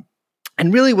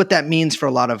 And really what that means for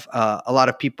a lot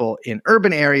of people in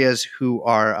urban areas who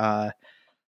are,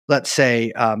 let's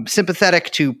say,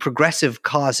 sympathetic to progressive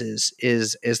causes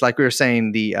is like we were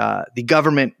saying, the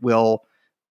government will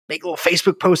make little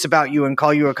Facebook posts about you and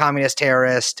call you a communist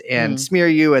terrorist and smear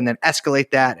you and then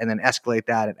escalate that and then escalate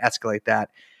that and escalate that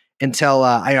until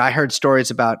I heard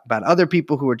stories about other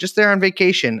people who were just there on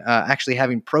vacation actually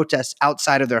having protests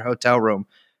outside of their hotel room,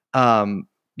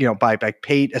 by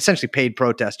essentially paid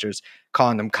protesters,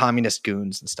 calling them communist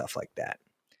goons and stuff like that.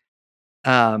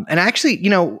 And actually,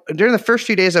 during the first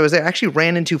few days I was there, I actually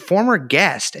ran into former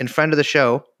guest and friend of the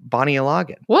show, Bonnie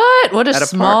Ilagan. What a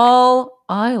small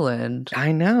island.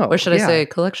 I know. Or should I say a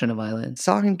collection of islands?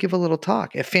 Saw him give a little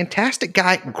talk. A fantastic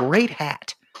guy, great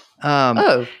hat.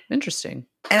 Interesting.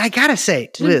 And I gotta say,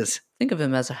 Liz, think of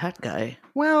him as a hat guy.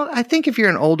 Well, I think if you're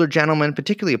an older gentleman,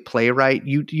 particularly a playwright,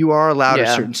 you are allowed a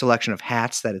certain selection of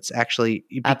hats that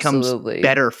it becomes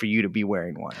better for you to be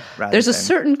wearing one. There's a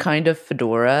certain kind of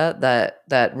fedora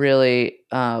that really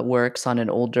works on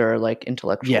an older, like,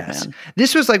 intellectual man.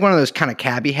 This was like one of those kind of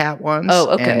cabbie hat ones.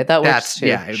 Oh, okay, that works too.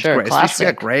 Yeah, sure, great. Classic.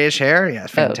 Got grayish hair. Yeah,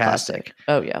 it's fantastic.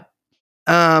 Oh, yeah.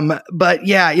 But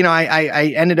yeah,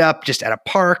 I ended up just at a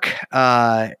park,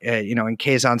 in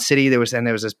Quezon City. There was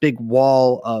this big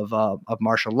wall of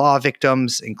martial law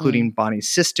victims, including Bonnie's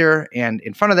sister. And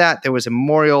in front of that, there was a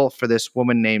memorial for this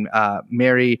woman named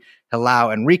Mary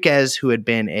Hilao Enriquez, who had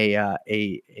been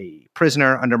a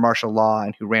prisoner under martial law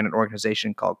and who ran an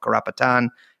organization called Karapatan,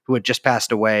 who had just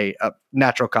passed away of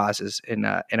natural causes in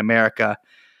America.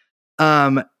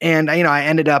 And I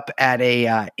ended up at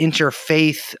a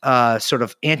interfaith sort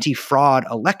of anti-fraud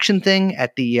election thing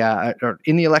at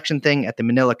in the election thing at the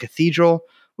Manila Cathedral,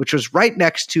 which was right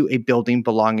next to a building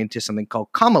belonging to something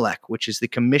called COMELEC, which is the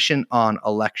Commission on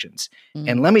Elections.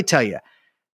 And let me tell you,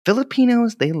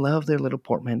 Filipinos, they love their little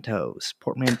portmanteaus,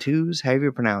 however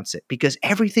you pronounce it, because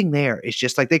everything there is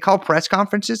just like they call press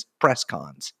conferences press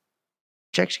cons,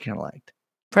 which I actually kind of liked.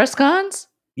 Press cons?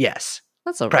 Yes.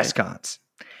 That's all right. Press cons.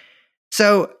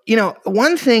 So,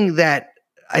 one thing that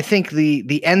I think the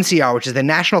NCR, which is the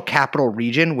National Capital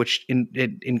Region, which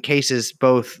encases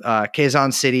both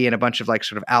Quezon City and a bunch of like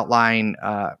sort of outlying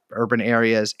urban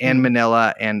areas, and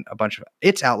Manila and a bunch of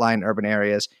its outlying urban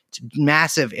areas. It's a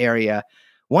massive area.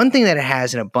 One thing that it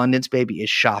has in abundance, baby, is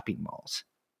shopping malls.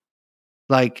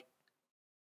 Like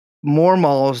more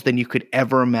malls than you could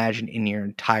ever imagine in your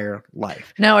entire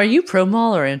life. Now, are you pro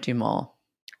mall or anti mall?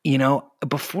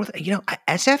 Before that,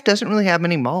 SF doesn't really have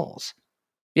many malls.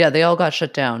 Yeah, they all got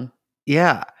shut down.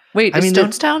 Yeah. Wait, is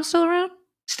Stonestown still around?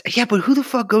 Yeah, but who the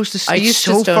fuck goes to? I used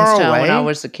to Stonestown when I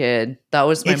was a kid. That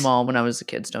was my mall when I was a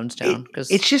kid. Stonestown, because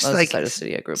it's just like the side of the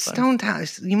city I grew up on.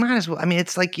 Stonestown. You might as well. I mean,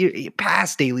 it's like you're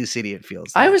past Daly City. It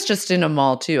feels. I was just in a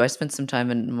mall too. I spent some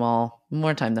time in a mall,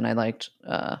 more time than I liked.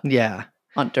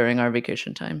 During our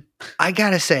vacation time. I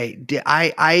gotta say,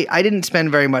 I didn't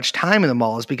spend very much time in the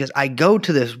malls because I go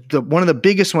to one of the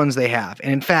biggest ones they have.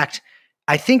 And in fact,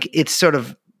 I think it's sort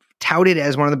of touted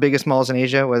as one of the biggest malls in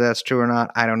Asia. Whether that's true or not,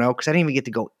 I don't know, because I didn't even get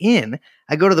to go in.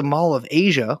 I go to the Mall of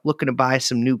Asia looking to buy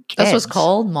some new kegs. That's what's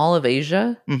called? Mall of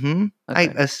Asia? Mm-hmm. Okay.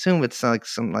 I assume it's like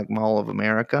some like Mall of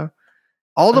America.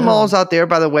 All the malls out there,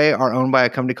 by the way, are owned by a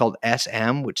company called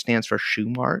SM, which stands for Shoe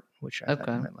Mart, which I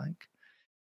might like.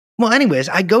 Well, anyways,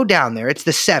 I go down there. It's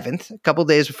the 7th, a couple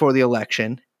days before the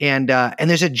election, and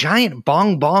there's a giant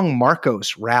Bong Bong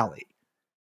Marcos rally.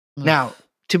 Now,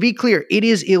 to be clear, it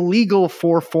is illegal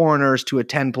for foreigners to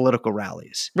attend political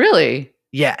rallies. Really?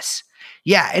 Yes.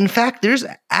 Yeah. In fact, there's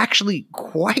actually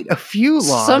quite a few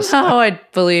laws. Somehow I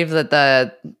believe that's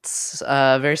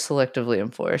very selectively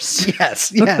enforced.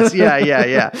 Yes.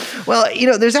 Yeah. Well,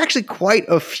 there's actually quite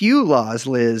a few laws,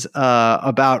 Liz,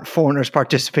 about foreigners'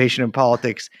 participation in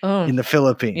politics in the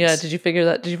Philippines. Yeah. Did you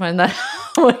find that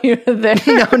when you were there?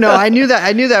 No. I knew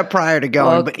that prior to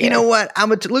going. Okay. But you know what?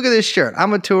 Look at this shirt.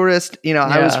 I'm a tourist.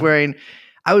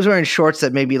 I was wearing shorts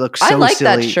that made me look so silly. I like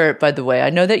that shirt, by the way. I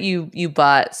know that you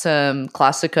bought some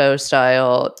Classico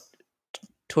style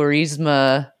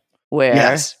Turismo wear.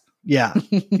 Yes. Yeah.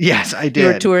 Yes, I did. You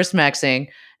were tourist maxing.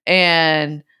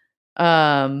 And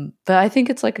but I think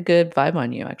it's like a good vibe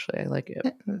on you, actually. I like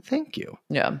it. Thank you.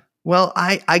 Yeah. Well,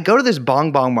 I go to this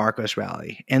Bong Bong Marcos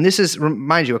rally, and this is,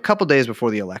 remind you, a couple days before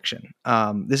the election.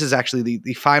 This is actually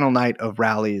the final night of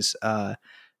rallies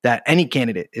that any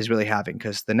candidate is really having,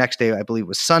 because the next day, I believe,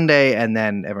 was Sunday, and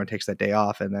then everyone takes that day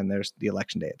off, and then there's the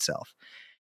election day itself.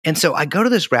 And so I go to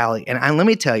this rally, and let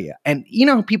me tell you, and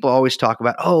people always talk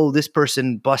about, oh, this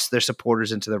person bussed their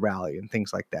supporters into the rally and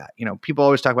things like that. People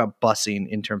always talk about bussing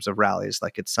in terms of rallies,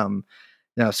 like it's some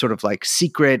sort of like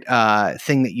secret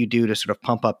thing that you do to sort of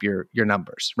pump up your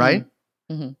numbers, right?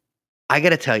 Mm-hmm. I got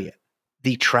to tell you,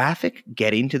 the traffic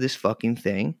getting to this fucking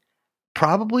thing,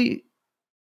 probably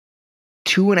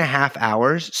 2.5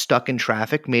 hours stuck in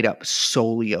traffic made up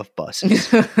solely of buses.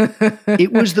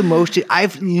 It was the most,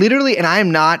 I've literally, and I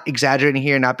am not exaggerating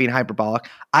here, not being hyperbolic,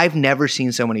 I've never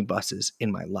seen so many buses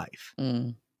in my life.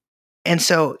 And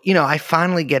so, I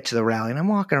finally get to the rally and I'm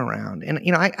walking around and,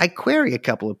 I query a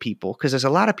couple of people because there's a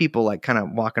lot of people like kind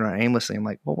of walking around aimlessly. I'm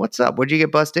like, well, what's up? Where'd you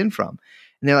get bussed in from?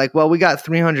 And they're like, well, we got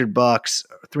 $300,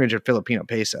 300 Filipino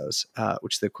pesos,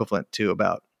 which is the equivalent to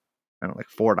about, I don't know, like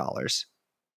 $4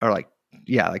 or like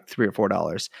 $3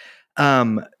 or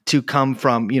 $4, to come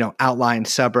from, outlying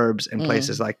suburbs and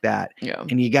places like that. Yeah.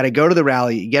 And you got to go to the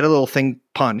rally, you get a little thing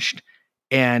punched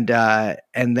and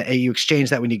you exchange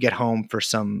that when you get home for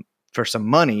some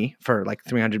money for like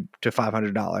 $300 to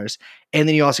 $500. And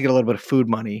then you also get a little bit of food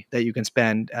money that you can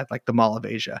spend at like the Mall of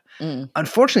Asia.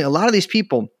 Unfortunately, a lot of these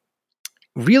people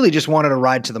really just wanted to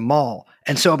ride to the mall.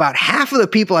 And so about half of the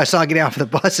people I saw getting off the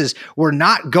buses were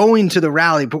not going to the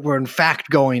rally, but were in fact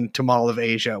going to Mall of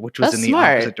Asia, which was in the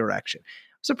opposite direction.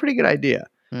 It was a pretty good idea.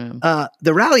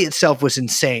 The rally itself was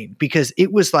insane because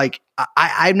it was like,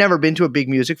 I've never been to a big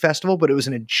music festival, but it was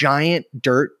in a giant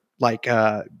dirt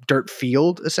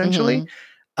field essentially.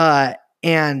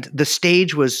 And the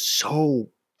stage was so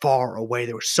far away.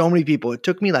 There were so many people. It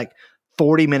took me like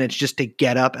 40 minutes just to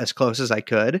get up as close as I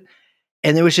could.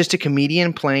 And there was just a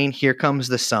comedian playing "Here Comes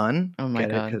the Sun." Oh my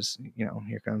God. Because,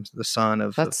 here comes the son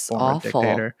of That's the former awful.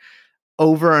 dictator.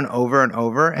 Over and over and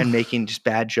over and making just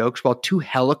bad jokes while 2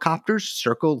 helicopters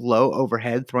circled low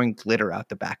overhead throwing glitter out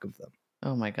the back of them.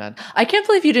 Oh my God. I can't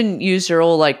believe you didn't use your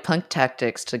old like punk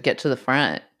tactics to get to the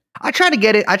front. I tried to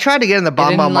get in the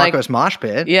Bon Bon Marcos mosh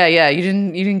pit. Yeah. You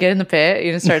didn't get in the pit.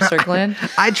 You didn't start circling.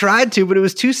 I tried to, but it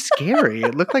was too scary.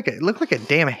 It looked like a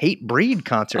damn Hate Breed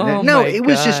concert. Oh No, my it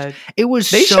was God.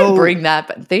 They should bring that,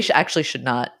 but they should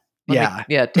not.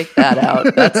 Take that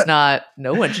out. That's not.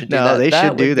 No one should do that. No, they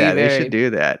should do that. They should do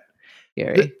that.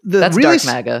 That's really, dark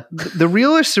MAGA. The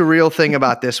real surreal thing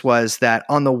about this was that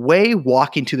on the way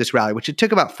walking to this rally, which it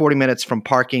took about 40 minutes from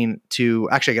parking to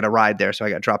actually I got a ride there, so I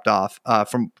got dropped off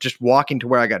from just walking to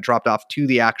where I got dropped off to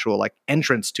the actual like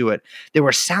entrance to it. There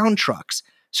were sound trucks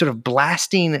sort of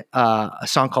blasting a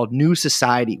song called "New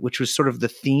Society," which was sort of the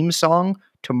theme song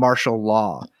to martial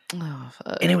law. Oh,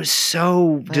 and it was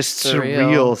so just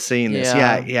surreal seeing this.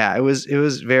 Yeah. It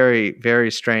was very,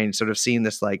 very strange sort of seeing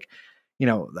this like,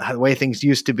 the way things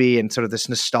used to be and sort of this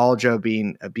nostalgia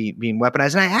being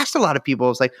weaponized. And I asked a lot of people, I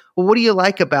was like, well, what do you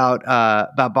like about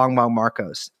Bon Bon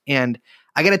Marcos? And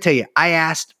I got to tell you, I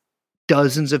asked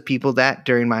dozens of people that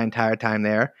during my entire time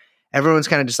there. Everyone's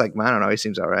kind of just like, I don't know, he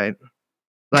seems all right.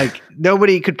 Like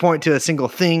nobody could point to a single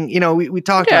thing. We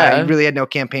talked about it. He really had no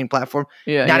campaign platform.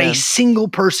 Not a single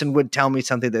person would tell me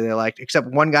something that they liked, except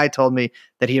one guy told me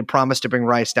that he had promised to bring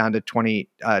rice down to 20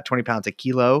 pounds a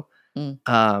kilo.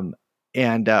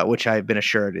 And which I've been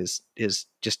assured is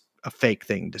just a fake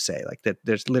thing to say, like that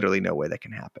there's literally no way that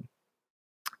can happen.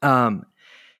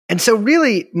 And so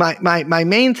really my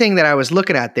main thing that I was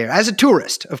looking at there as a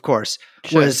tourist, of course,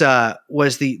 was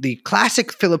the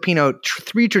classic Filipino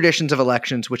 3 traditions of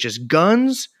elections, which is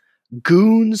guns,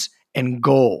 goons, and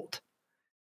gold.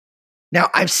 Now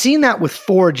I've seen that with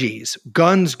 4 Gs: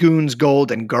 guns, goons,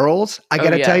 gold, and girls. I got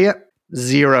to tell you,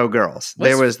 0 girls.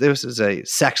 This was a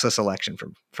sexless election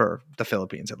for the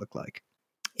Philippines. It looked like,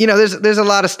 there's a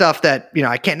lot of stuff that,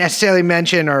 I can't necessarily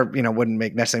mention or,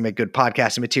 wouldn't necessarily make good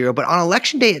podcasting material. But on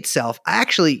election day itself, I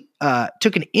actually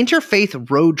took an interfaith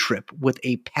road trip with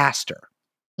a pastor.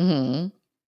 Mm-hmm.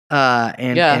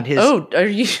 And his. Oh,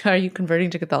 are you converting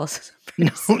to Catholicism?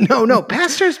 No.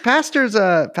 Pastor's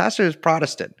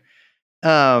Protestant.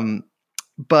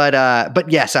 But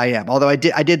yes, I am. Although I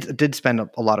did spend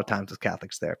a lot of time with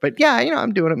Catholics there. But yeah,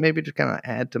 I'm doing it maybe to kind of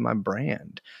add to my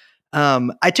brand.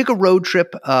 I took a road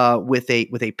trip with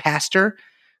a pastor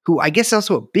who I guess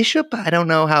also a bishop. I don't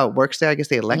know how it works there. I guess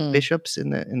they elect bishops in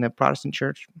the Protestant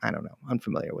church. I don't know.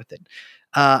 Unfamiliar with it.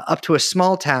 Up to a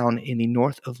small town in the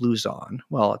north of Luzon.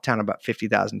 Well, a town of about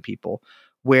 50,000 people,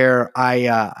 where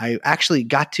I actually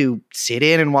got to sit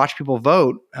in and watch people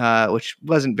vote, which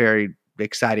wasn't very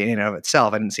exciting in and of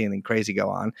itself. I didn't see anything crazy go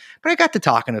on, but I got to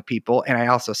talking to people, and I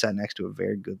also sat next to a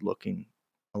very good-looking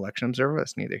election observer.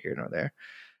 That's neither here nor there.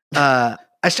 I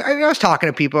was talking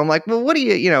to people. I'm like, well, what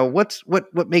do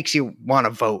what makes you want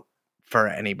to vote for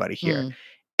anybody here?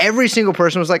 Every single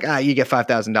person was like, you get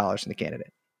 $5,000 from the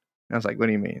candidate. And I was like, what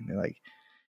do you mean? They're like,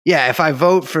 yeah, if I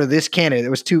vote for this candidate,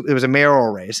 it was a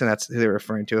mayoral race, and that's who they're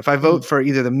referring to. If I vote for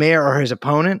either the mayor or his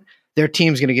opponent, their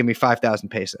team's going to give me 5,000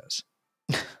 pesos.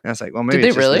 And I was like, well, maybe Did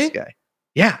it's they just really? this guy.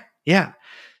 Yeah.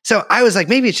 So I was like,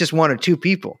 maybe it's just one or two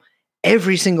people.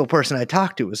 Every single person I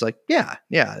talked to was like, yeah,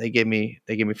 they gave me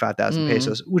 5,000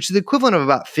 pesos, which is the equivalent of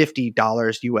about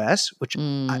 $50 US, which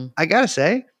I gotta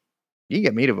say, you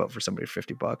get me to vote for somebody for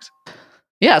 $50.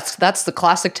 Yes, that's the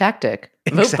classic tactic.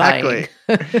 Vote buying.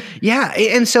 Yeah.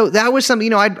 And so that was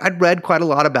something, I'd read quite a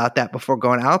lot about that before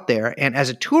going out there. And as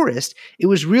a tourist, it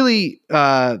was really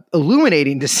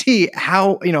illuminating to see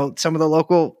how, some of the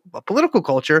local political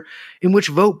culture in which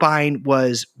vote buying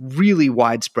was really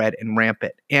widespread and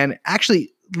rampant. And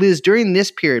actually, Liz, during this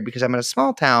period, because I'm in a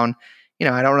small town,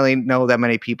 I don't really know that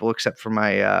many people except for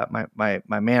my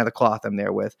my man of the cloth I'm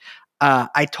there with.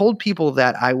 I told people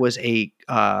that I was a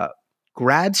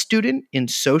grad student in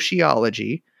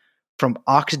sociology from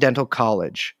Occidental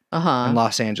College in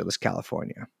Los Angeles,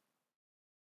 California.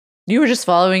 You were just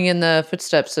following in the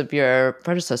footsteps of your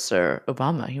predecessor,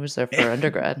 Obama. He was there for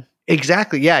undergrad.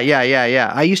 Exactly.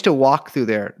 Yeah. I used to walk through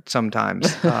there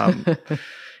sometimes.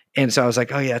 And so I was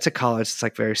like, oh yeah, it's a college. It's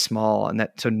like very small. And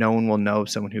so no one will know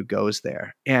someone who goes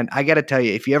there. And I got to tell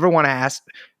you, if you ever want to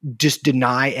just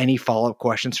deny any follow-up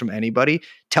questions from anybody,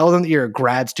 tell them that you're a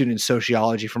grad student in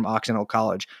sociology from Occidental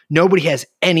College. Nobody has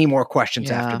any more questions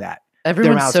after that.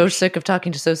 Everyone's so sick of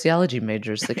talking to sociology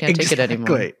majors. They can't take it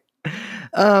anymore.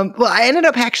 Well, I ended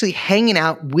up actually hanging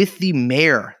out with the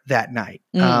mayor that night.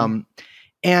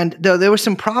 And though there were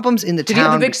some problems in the town. Did he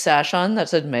have a big sash on that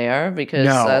said mayor? Because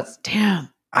that's damn.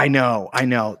 I know.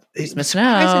 He's missing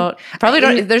out.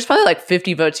 There's probably like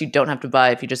 50 votes you don't have to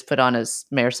buy if you just put on his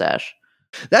mayor sash.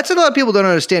 That's what a lot of people don't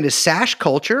understand is sash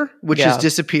culture, which has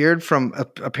disappeared from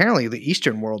apparently the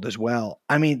Eastern world as well.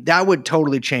 I mean, that would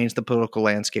totally change the political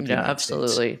landscape. Yeah,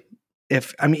 absolutely.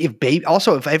 If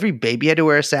every baby had to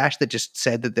wear a sash that just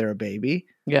said that they're a baby.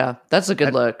 Yeah, that's a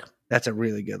good look. That's a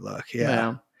really good look.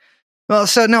 Yeah. Well,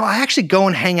 so no, I actually go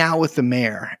and hang out with the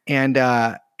mayor, and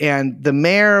the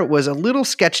mayor was a little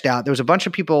sketched out. There was a bunch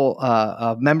of people,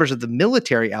 members of the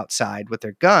military outside with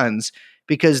their guns,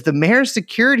 because the mayor's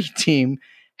security team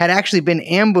had actually been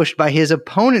ambushed by his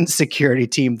opponent's security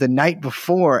team the night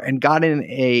before and got in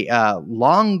a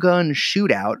long gun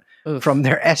shootout from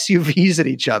their SUVs at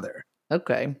each other.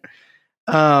 Okay.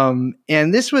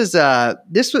 And this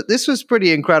was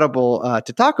pretty incredible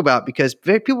to talk about, because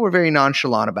people were very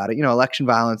nonchalant about it. Election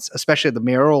violence, especially at the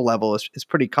mayoral level, is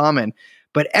pretty common.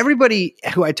 But everybody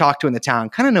who I talked to in the town,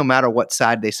 kind of no matter what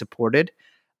side they supported,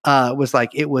 was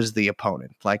like it was the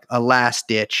opponent, like a last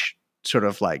ditch sort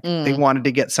of like they wanted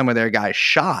to get some of their guys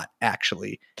shot,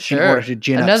 actually. Sure. In order to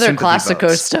gin Another up Classico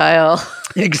votes. Style.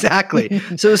 Exactly.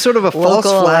 So it was sort of a false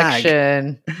local flag.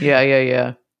 election.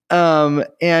 Yeah.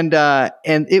 And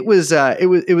it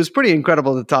was pretty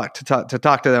incredible to talk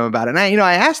to them about it. And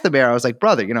I asked the mayor, I was like,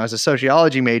 brother, as a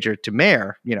sociology major to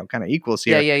mayor, kind of equals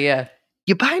here. Yeah.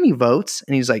 You buy any votes?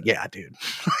 And he's like, yeah, dude,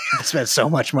 I spent so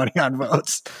much money on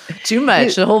votes. Too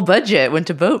much. The whole budget went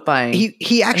to vote buying.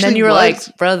 He actually, and then you were like,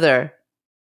 brother,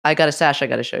 I got a sash I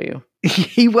got to show you.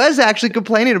 He was actually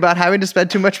complaining about having to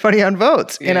spend too much money on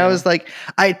votes. Yeah. And I was like,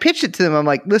 I pitched it to them. I'm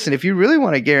like, listen, if you really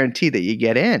want to guarantee that you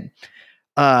get in,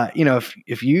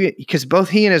 if you, because both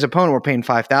he and his opponent were paying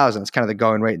 5,000, it's kind of the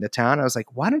going rate in the town. I was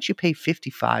like, why don't you pay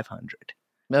 5,500?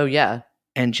 Oh yeah.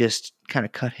 And just kind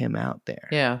of cut him out there.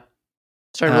 Yeah.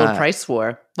 Start a little price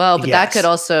war. Well, but that could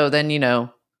also then,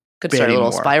 could start a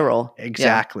little spiral.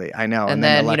 Exactly. Yeah. I know. And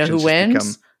then who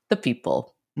wins? The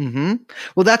people. Mm-hmm.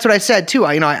 Well, that's what I said too.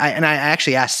 I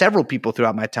actually asked several people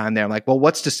throughout my time there. I'm like, well,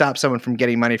 what's to stop someone from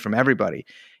getting money from everybody?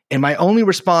 And my only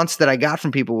response that I got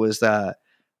from people was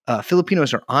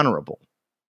Filipinos are honorable.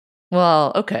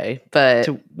 Well, okay, but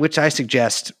to which I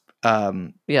suggest,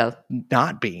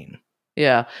 not being.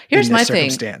 Yeah. Here's my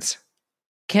circumstance.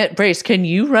 Brace, can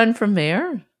you run for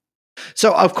mayor?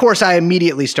 So, of course, I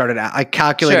immediately started out. I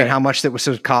calculated how much that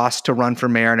would cost to run for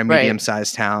mayor in a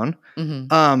medium-sized town.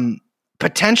 Mm-hmm.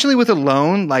 Potentially with a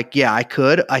loan, I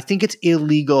could. I think it's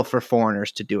illegal for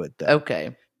foreigners to do it, though.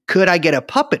 Okay. Could I get a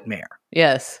puppet mayor?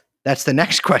 Yes. That's the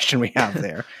next question we have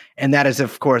there. And that is,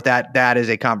 of course, that is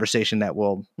a conversation that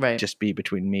will just be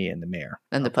between me and the mayor.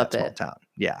 And the puppet. Small town.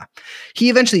 Yeah. He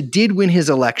eventually did win his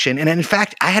election. And in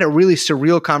fact, I had a really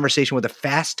surreal conversation with a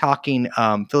fast-talking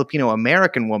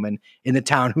Filipino-American woman in the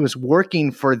town who was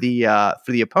working for the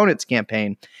opponent's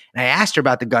campaign. And I asked her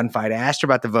about the gunfight. I asked her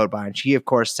about the vote buy. And she, of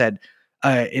course, said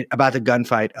about the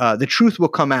gunfight, the truth will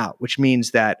come out, which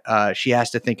means that she has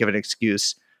to think of an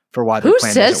excuse for why their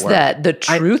plan doesn't work. Who says that? The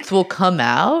truth will come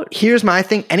out? Here's my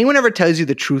thing. Anyone ever tells you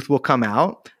the truth will come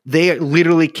out, they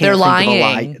literally can't think of a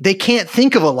lie. They can't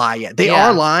think of a lie yet. They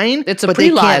are lying, it's a but they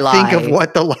pre-lie can't think of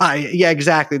what the lie. Yeah,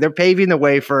 exactly. They're paving the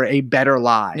way for a better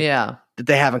lie that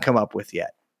they haven't come up with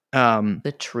yet.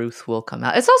 The truth will come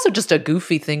out. It's also just a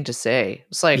goofy thing to say.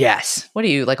 It's like, what are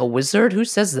you, like a wizard? Who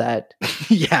says that?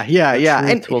 Yeah.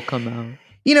 The truth will come out.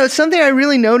 You know, it's something I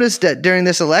really noticed that during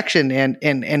this election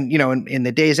and you know, in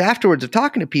the days afterwards of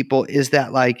talking to people is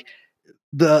that like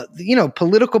the you know,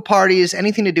 political parties,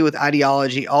 anything to do with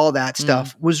ideology, all that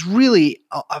stuff was really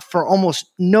for almost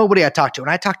nobody I talked to.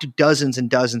 And I talked to dozens and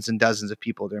dozens and dozens of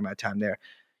people during my time there.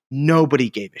 Nobody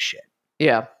gave a shit.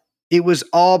 Yeah. It was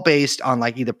all based on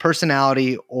like either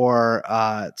personality or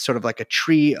sort of like a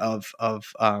tree of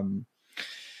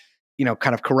you know,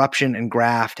 kind of corruption and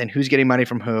graft and who's getting money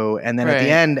from who. And then at the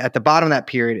end, at the bottom of that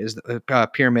period is the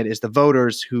pyramid is the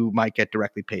voters who might get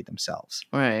directly paid themselves.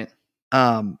 Right.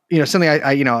 You know, something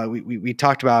I you know, we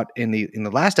talked about in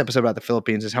the last episode about the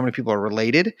Philippines is how many people are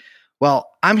related. Well,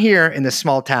 I'm here in this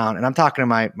small town and I'm talking to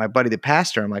my buddy, the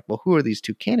pastor. I'm like, well, who are these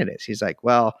two candidates? He's like,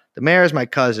 well, the mayor is my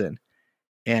cousin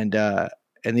and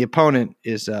the opponent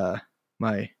is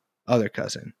my other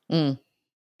cousin. And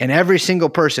every single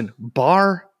person,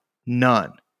 bar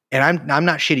none. And I'm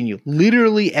not shitting you.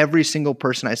 Literally every single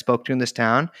person I spoke to in this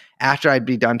town, after I'd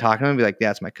be done talking to them, I'd be like,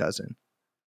 that's my cousin.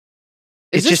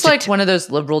 Is this like one of those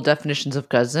liberal definitions of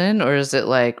cousin, or is it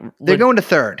like they're going to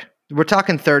third? We're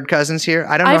talking third cousins here.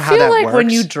 I don't know how that works. I feel like when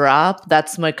you drop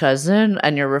 "that's my cousin"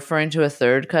 and you're referring to a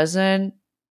third cousin,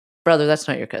 brother, that's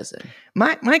not your cousin.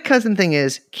 My cousin thing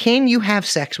is, can you have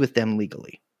sex with them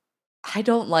legally? I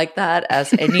don't like that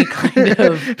as any kind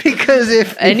of because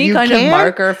if any you kind can, of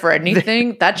marker for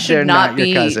anything, that should not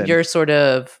be your sort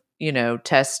of, you know,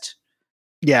 test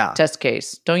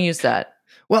case. Don't use that.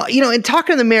 Well, you know, and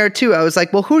talking to the mayor too, I was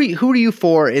like, well, who are you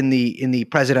for in the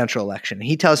presidential election? And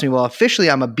he tells me, well, officially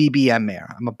I'm a BBM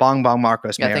mayor. I'm a Bong Bong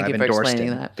Marcos mayor. Thank you for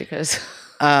explaining that because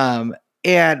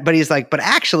but he's like, but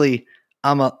actually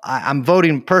I'm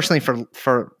voting personally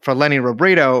for Lenny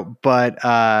Robredo, but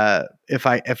if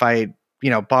I you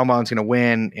know, Bong Bong's going to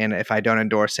win, and if I don't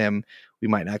endorse him, we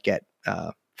might not get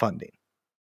funding.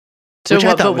 So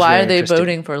but why are they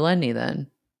voting for Lenny then?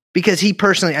 Because he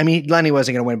personally, I mean, Lenny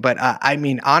wasn't going to win, but I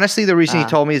mean, honestly, the reason he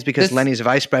told me is because Lenny's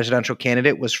vice presidential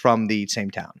candidate was from the same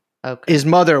town. Okay. His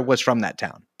mother was from that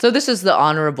town. So this is the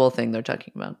honorable thing they're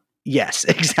talking about. Yes,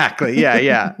 exactly.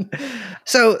 Yeah.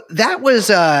 So that's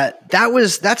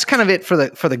kind of it for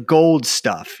the gold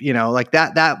stuff, you know, like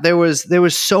that there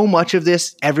was so much of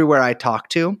this everywhere I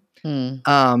talked to.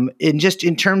 In just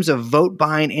in terms of vote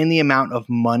buying and the amount of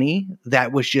money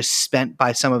that was just spent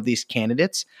by some of these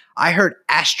candidates, I heard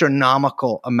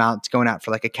astronomical amounts going out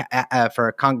for like for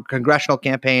a congressional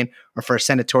campaign or for a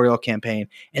senatorial campaign.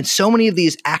 And so many of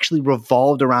these actually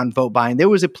revolved around vote buying. There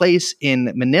was a place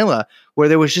in Manila where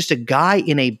there was just a guy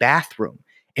in a bathroom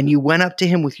and you went up to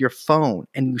him with your phone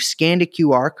and you scanned a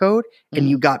QR code and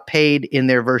you got paid in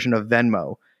their version of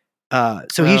Venmo.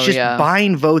 So he's just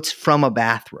buying votes from a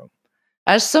bathroom.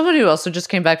 As someone who also just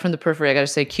came back from the periphery, I got to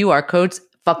say QR codes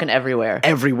fucking everywhere.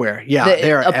 Everywhere. Yeah,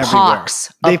 they're everywhere.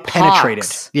 They've penetrated.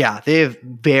 Yeah,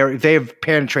 they've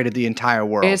penetrated the entire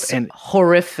world. It's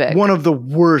horrific. One of the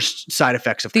worst side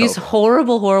effects of these COVID.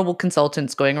 horrible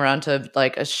consultants going around to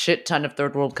like a shit ton of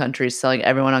third world countries selling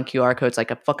everyone on QR codes.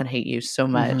 Like, I fucking hate you so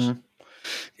much. Mm-hmm.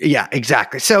 Yeah,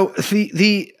 exactly. So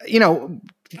the you know,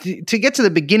 to get to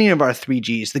the beginning of our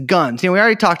 3Gs, the guns. You know, we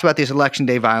already talked about this election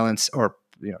day violence, or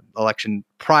you know, election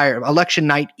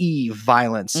night eve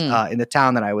violence in the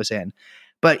town that I was in.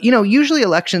 But you know, usually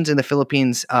elections in the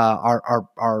Philippines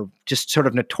are just sort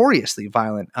of notoriously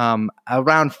violent.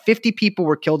 Around 50 people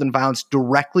were killed in violence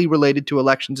directly related to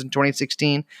elections in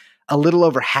 2016. A little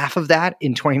over half of that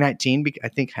in 2019. I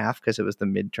think half because it was the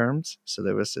midterms, so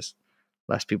there was just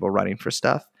less people running for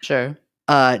stuff. Sure.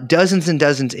 Dozens and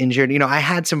dozens injured. You know, I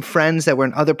had some friends that were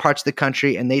in other parts of the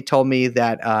country, and they told me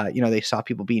that you know, they saw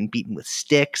people being beaten with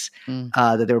sticks.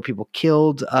 That there were people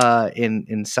killed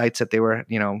in sites that they were,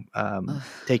 you know,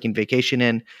 taking vacation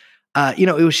in. You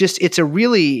know, it was just, it's a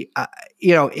really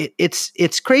you know,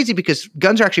 it's crazy because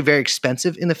guns are actually very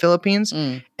expensive in the Philippines,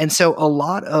 and so a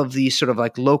lot of these sort of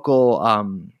like local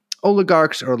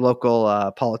oligarchs or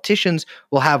local politicians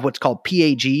will have what's called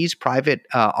PAGs, private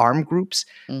armed groups,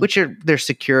 which are their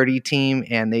security team,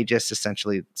 and they just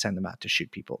essentially send them out to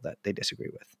shoot people that they disagree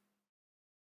with.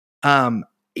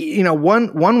 You know,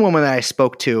 one woman that I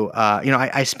spoke to, you know,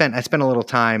 I spent a little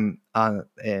time on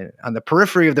the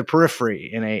periphery of the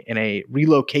periphery in a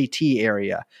relocatee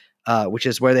area which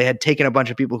is where they had taken a bunch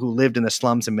of people who lived in the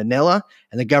slums in Manila,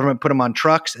 and the government put them on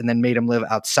trucks and then made them live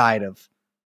outside of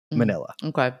Manila.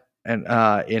 Okay. And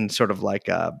in sort of like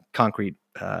concrete,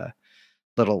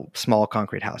 little small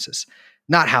concrete houses.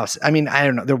 Not houses. I mean, I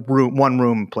don't know. They're one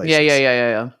room places.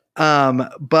 Yeah.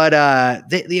 But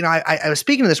I was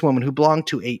speaking to this woman who belonged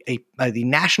to the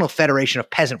National Federation of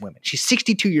Peasant Women. She's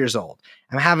 62 years old.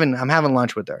 I'm having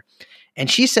lunch with her, and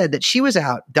she said that she was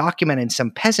out documenting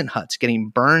some peasant huts getting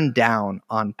burned down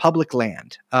on public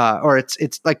land, or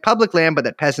it's like public land, but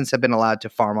that peasants have been allowed to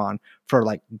farm on for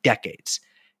like decades.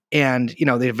 And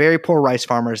they're very poor rice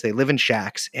farmers. They live in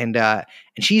shacks, and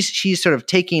she's sort of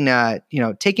taking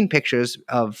pictures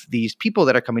of these people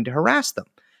that are coming to harass them,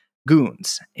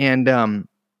 goons. And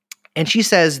she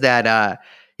says that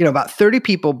about 30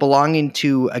 people belonging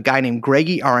to a guy named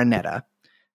Greggy Araneta,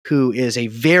 who is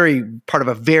part of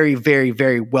a very, very,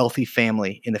 very wealthy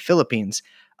family in the Philippines,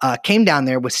 came down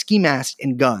there with ski masks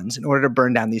and guns in order to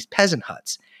burn down these peasant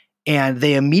huts. And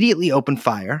they immediately open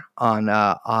fire on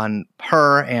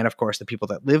her and, of course, the people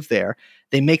that live there.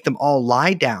 They make them all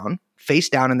lie down, face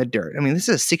down in the dirt. I mean, this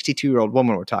is a 62-year-old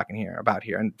woman we're talking about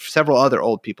here, and several other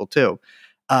old people too.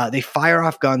 They fire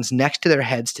off guns next to their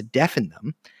heads to deafen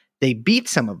them. They beat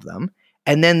some of them,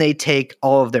 and then they take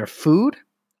all of their food,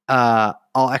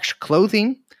 all extra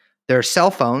clothing, their cell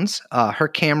phones, her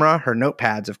camera, her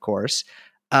notepads, of course,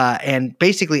 and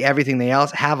basically everything they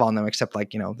else have on them except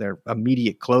their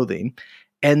immediate clothing.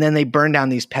 And then they burn down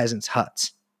these peasants'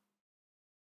 huts.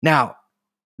 Now,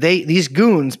 these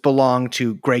goons belong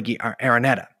to Greggy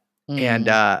Araneta. And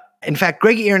in fact,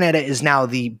 Greggy Araneta is now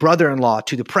the brother-in-law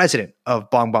to the president of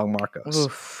Bongbong Marcos.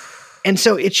 Oof. And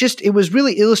so it was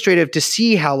really illustrative to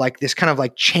see how this kind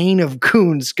of chain of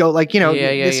goons go.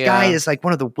 This guy is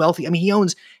one of the wealthy. I mean, he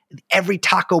owns every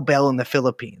Taco Bell in the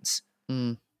Philippines.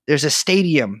 There's a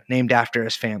stadium named after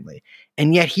his family.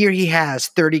 And yet here he has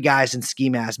 30 guys in ski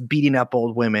masks beating up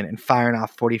old women and firing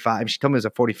off 45. She told me it was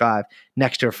a 45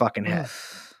 next to her fucking head.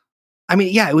 I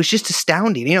mean, yeah, it was just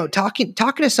astounding. Talking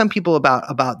to some people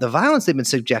about the violence they've been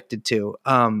subjected to.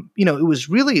 It was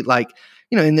really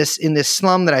in this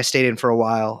slum that I stayed in for a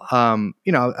while.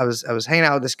 I was hanging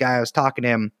out with this guy. I was talking to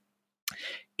him.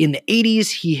 In the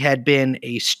 80s, he had been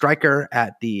a striker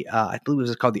at the, I believe it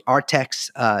was called the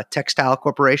Artex Textile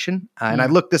Corporation. And I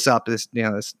looked this up. I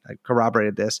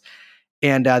corroborated this.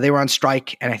 And they were on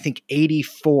strike, and I think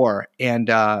 84.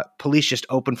 And police just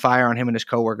opened fire on him and his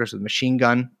coworkers with a machine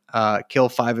gun, kill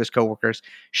 5 of his coworkers,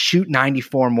 shoot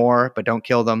 94 more, but don't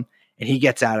kill them. And he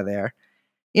gets out of there.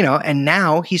 And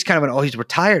now he's he's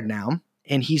retired now,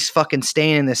 and he's fucking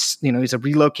staying in this, he's a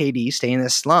relocatee staying in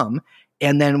this slum.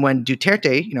 And then when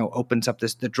Duterte, opens up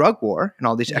the drug war and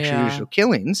all these extrajudicial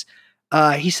killings,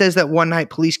 he says that one night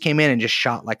police came in and just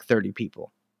shot 30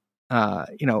 people.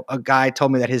 A guy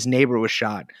told me that his neighbor was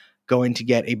shot going to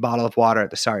get a bottle of water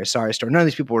at the Sari Sari store. None of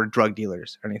these people were drug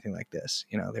dealers or anything like this.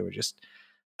 They were just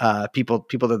people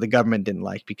that the government didn't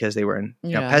like because they were in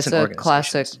peasant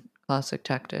organizations. Classic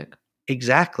tactic.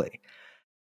 Exactly.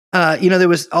 There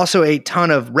was also a ton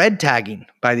of red tagging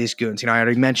by these goons. I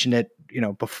already mentioned it,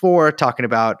 before, talking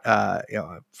about a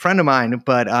friend of mine,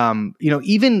 but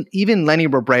even Lenny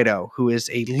Robredo, who is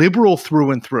a liberal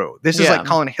through and through. This is like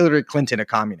calling Hillary Clinton a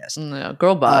communist.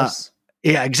 Girl boss.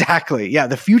 Yeah, exactly. Yeah,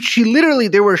 the future. She literally,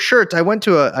 there were shirts. I was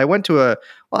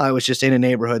just in a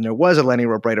neighborhood and there was a Lenny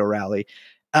Robredo rally.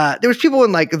 There was people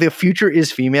in the future is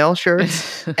female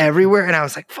shirts everywhere, and I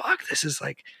was like, fuck, this is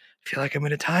I feel like I'm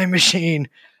in a time machine.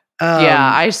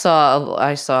 I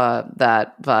saw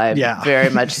that vibe. Yeah.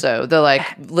 Very much so. The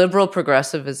liberal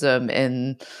progressivism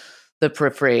in the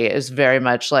periphery is very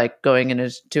much going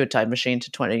into a time machine to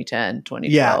 2010,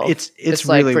 2012. Yeah, it's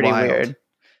really pretty wild. weird.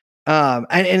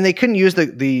 And they couldn't use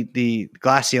the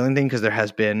glass ceiling thing because there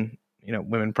has been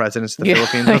women presidents of the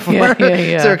Philippines before. So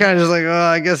they're kind of just oh,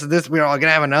 I guess we're all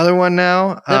gonna have another one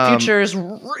now. The future is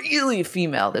really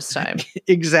female this time.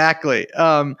 Exactly.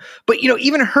 But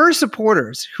even her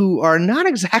supporters, who are not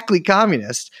exactly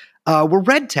communist, were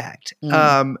red tagged.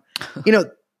 There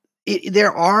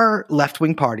are left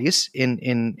wing parties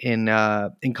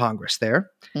in Congress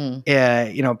there.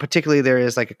 Particularly there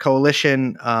is a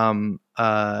coalition of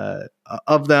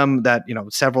them that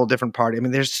several different parties. I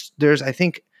mean, there's I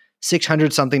think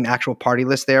 600 something actual party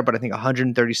list there, but I think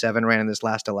 137 ran in this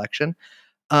last election.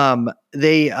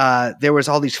 There was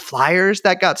all these flyers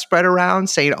that got spread around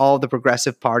saying all of the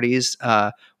progressive parties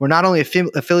were not only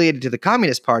affiliated to the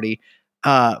Communist Party,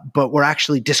 but were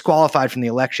actually disqualified from the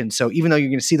election. So even though you're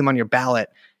going to see them on your ballot,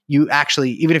 you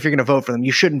actually, even if you're going to vote for them,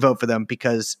 you shouldn't vote for them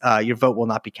because your vote will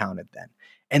not be counted then.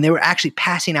 And they were actually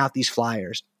passing out these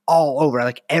flyers all over,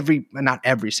 like not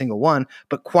every single one,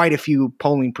 but quite a few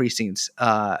polling precincts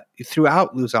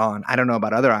throughout Luzon. I don't know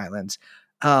about other islands.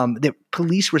 The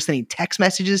police were sending text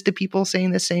messages to people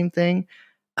saying the same thing.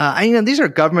 These are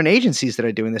government agencies that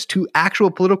are doing this to actual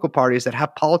political parties that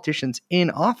have politicians in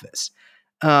office.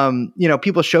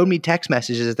 People showed me text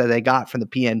messages that they got from the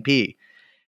PNP.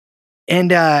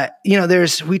 And,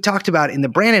 we talked about in the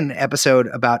Brandon episode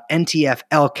about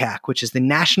NTF-LCAC, which is the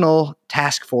National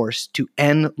Task Force to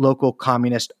End Local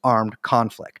Communist Armed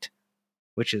Conflict,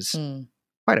 which is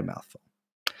quite a mouthful.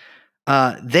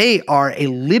 They are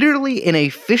literally an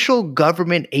official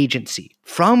government agency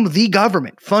from the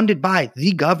government, funded by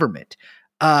the government.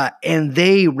 And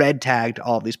they red tagged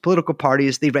all of these political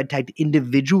parties. They red tagged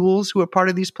individuals who are part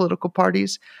of these political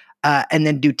parties. And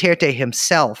then Duterte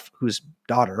himself, whose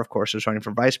daughter, of course, was running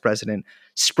for vice president,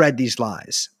 spread these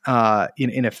lies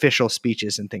in official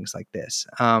speeches and things like this.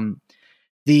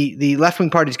 The left-wing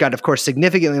parties got, of course,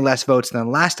 significantly less votes than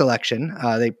the last election.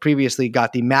 They previously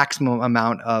got the maximum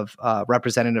amount of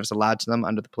representatives allowed to them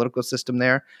under the political system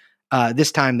there.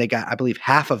 This time they got, I believe,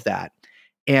 half of that.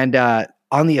 And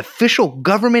on the official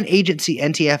government agency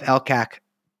NTF-LCAC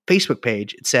Facebook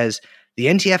page, it says, the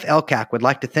NTF-LCAC would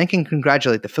like to thank and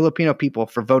congratulate the Filipino people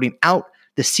for voting out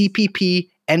the CPP,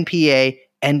 NPA,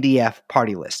 NDF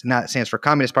party list. And that stands for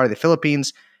Communist Party of the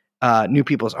Philippines, New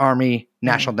People's Army,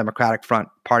 National Democratic Front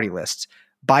party lists.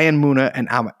 Bayan Muna and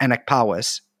Anak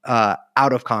Pawas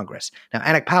out of Congress. Now,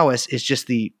 Anak Pawas is just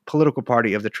the political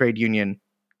party of the trade union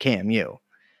KMU.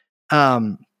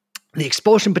 The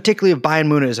expulsion, particularly of Bayan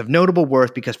Muna, is of notable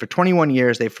worth because for 21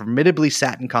 years they formidably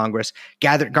sat in Congress,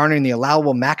 garnering the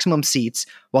allowable maximum seats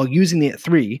while using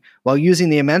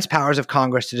the immense powers of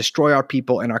Congress to destroy our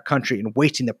people and our country and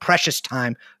wasting the precious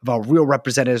time of our real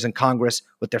representatives in Congress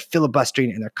with their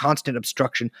filibustering and their constant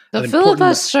obstruction. The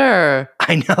filibuster.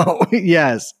 I know,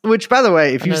 yes. Which, by the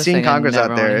way, if you've seen Congress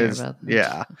out there, is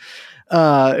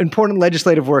important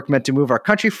legislative work meant to move our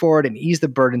country forward and ease the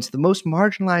burdens of the most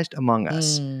marginalized among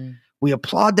us. We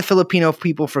applaud the Filipino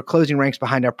people for closing ranks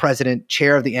behind our president,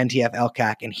 chair of the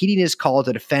NTF-LCAC, and heeding his call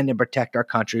to defend and protect our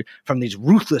country from these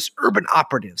ruthless urban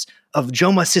operatives of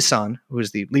Joma Sison, who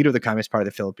is the leader of the Communist Party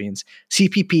of the Philippines,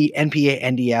 CPP, NPA,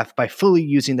 NDF, by fully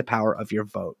using the power of your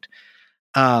vote.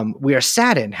 We are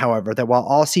saddened, however, that while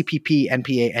all CPP,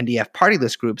 NPA, NDF party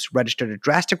list groups registered a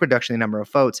drastic reduction in the number of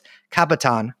votes,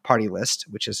 Kabataan party list,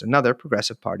 which is another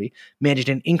progressive party, managed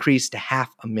an increase to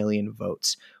 500,000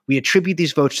 votes. We attribute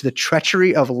these votes to the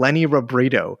treachery of Leni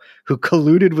Robredo, who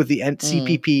colluded with the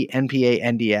CPP, NPA,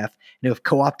 NDF, and who have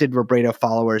co-opted Robredo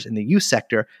followers in the youth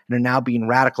sector and are now being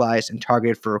radicalized and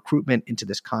targeted for recruitment into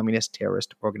this communist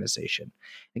terrorist organization.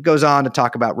 It goes on to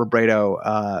talk about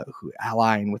Robredo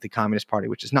allying with the Communist Party,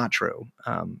 which is not true,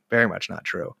 very much not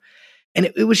true. And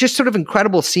it was just sort of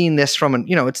incredible seeing this from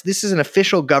this is an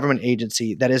official government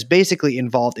agency that is basically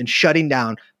involved in shutting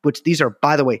down, which these are,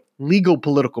 by the way, legal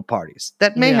political parties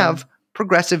that may have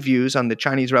progressive views on the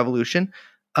Chinese Revolution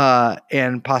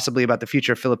and possibly about the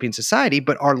future of Philippine society,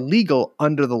 but are legal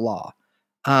under the law.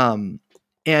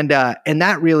 And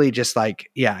that really just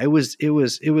it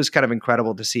was kind of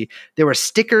incredible to see. There were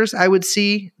stickers I would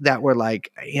see that were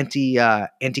like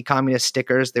anti-communist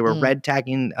stickers. They were red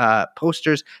tagging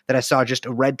posters that I saw, just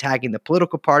red tagging the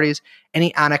political parties.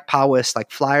 Any Anak Pawas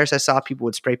flyers I saw, people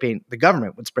would spray paint, the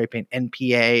government would spray paint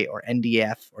NPA or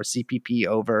NDF or CPP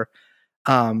over.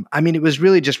 It was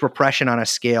really just repression on a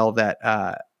scale that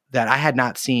I had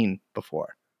not seen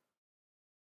before.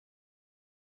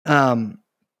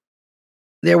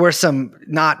 There were some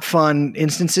not fun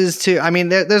instances too.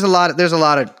 There's a lot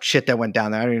of shit that went down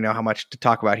there. I don't even know how much to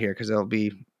talk about here because there'll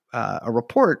be a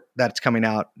report that's coming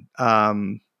out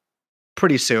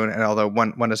pretty soon. And although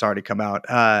one has already come out,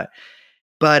 I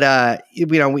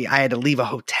had to leave a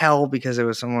hotel because there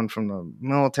was someone from the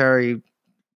military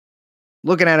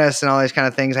looking at us and all these kind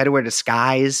of things. I had to wear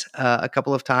disguise a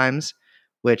couple of times,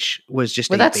 which was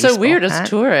just that's so weird as a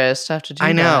tourist to have to do that.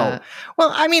 I know.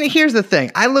 Well, here's the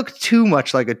thing. I look too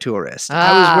much like a tourist.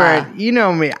 I was wearing, you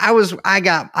know me. I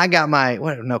got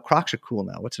my Crocs are cool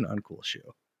now. What's an uncool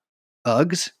shoe?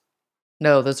 Uggs?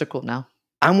 No, those are cool now.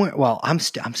 I'm wearing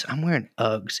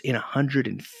Uggs in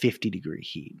 150-degree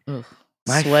heat. Ugh.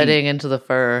 Sweating into the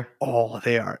fur. Oh,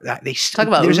 they are. Talk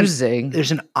about oozing.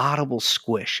 There's an audible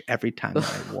squish every time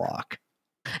I walk.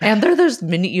 And there's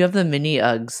you have the mini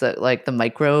Uggs that the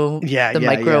micro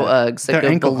Uggs that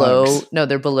go below. Uggs. No,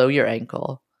 they're below your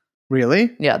ankle.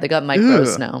 Really? Yeah, they got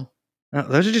micros now. Oh,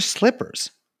 those are just slippers.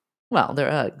 Well,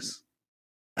 they're Uggs.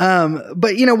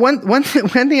 But one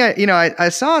thing I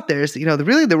saw out there is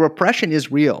the repression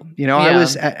is real. I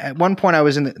was at one point I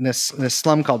was in this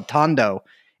slum called Tondo,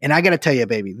 And I got to tell you,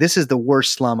 baby, this is the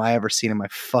worst slum I ever seen in my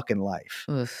fucking life.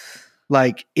 Oof.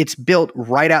 Like, it's built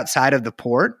right outside of the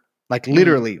port, like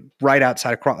literally right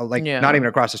outside, not even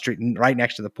across the street, right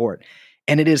next to the port.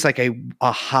 And it is like a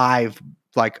hive,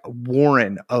 like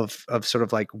warren of sort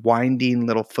of like winding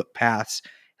little footpaths.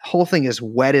 The whole thing is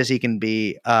wet as he can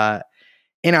be.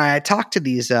 And I talked to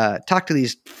these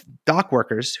dock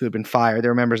workers who had been fired.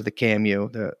 They're members of the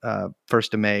KMU, the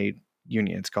 1st of May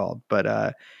union, it's called. But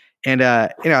I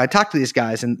talked to these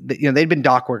guys, and they'd been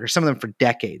dock workers, some of them for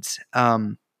decades.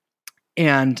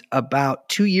 And about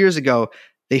 2 years ago,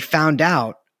 they found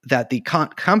out that the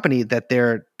company that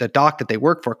the dock that they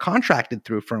work for contracted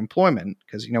through for employment,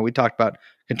 because we talked about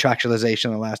contractualization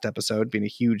in the last episode being a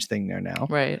huge thing there now,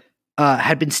 right?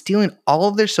 Had been stealing all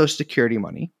of their Social Security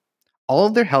money, all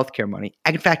of their healthcare money,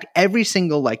 in fact, every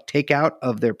single takeout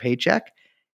of their paycheck,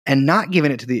 and not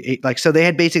giving it to the so they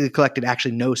had basically collected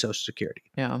actually no Social Security.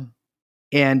 Yeah.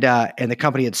 And the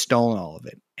company had stolen all of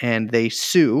it, and they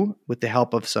sue with the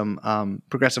help of some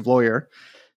progressive lawyer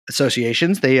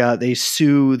associations. They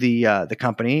sue the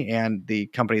company and the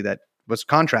company that was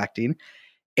contracting,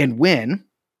 and win.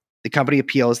 The company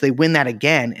appeals. They win that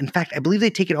again. In fact, I believe they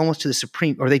take it almost to the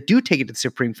Supreme, or they do take it to the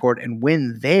Supreme Court and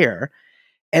win there.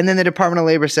 And then the Department of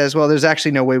Labor says, well, there's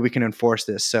actually no way we can enforce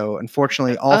this. So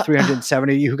unfortunately, all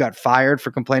 370 of you who got fired for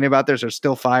complaining about this are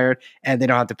still fired, and they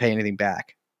don't have to pay anything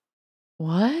back.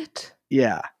 What?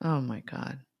 Yeah. Oh my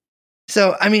God.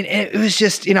 So, I mean, it was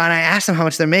just, and I asked them how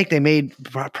much they make. They made,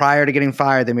 prior to getting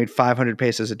fired, they made 500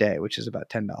 pesos a day, which is about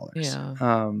 $10. Yeah.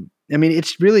 I mean,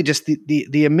 it's really just the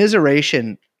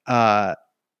immiseration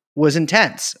was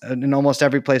intense in almost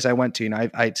every place I went to.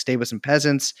 I stayed with some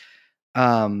peasants.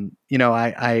 And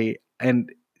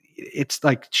it's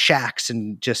like shacks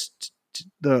and just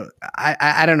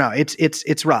I don't know.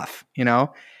 It's rough,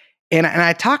 And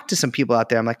I talked to some people out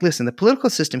there. I'm like, listen, the political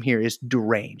system here is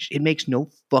deranged. It makes no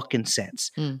fucking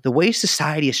sense. The way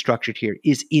society is structured here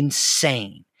is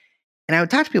insane. And I would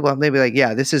talk to people, and they'd be like,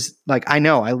 yeah, this is I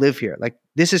know, I live here.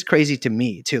 This is crazy to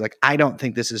me too. I don't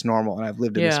think this is normal, and I've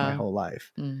lived in this my whole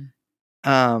life.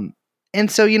 And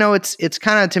so, it's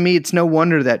kind of, to me, it's no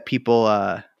wonder that people,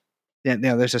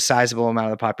 there's a sizable amount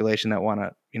of the population that want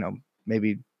to,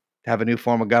 maybe have a new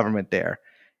form of government there,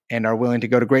 and are willing to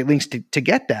go to great lengths to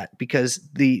get that, because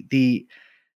the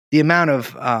amount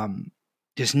of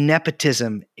just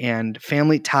nepotism and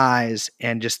family ties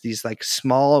and just these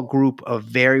small group of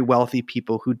very wealthy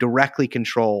people who directly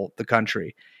control the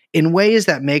country in ways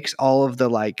that makes all of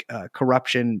the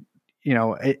corruption,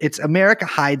 it's America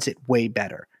hides it way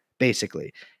better.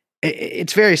 Basically,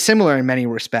 it's very similar in many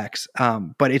respects,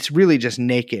 but it's really just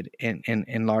naked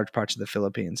in large parts of the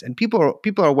Philippines, and people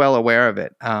are well aware of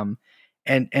it.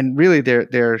 And really,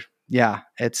 they're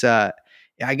it's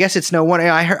I guess it's no wonder.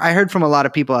 I heard from a lot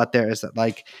of people out there is that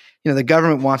the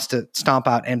government wants to stomp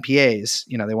out NPAs.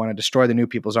 They want to destroy the New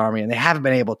People's Army, and they haven't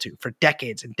been able to for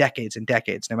decades and decades and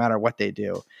decades, no matter what they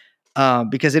do,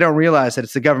 because they don't realize that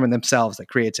it's the government themselves that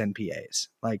creates NPAs.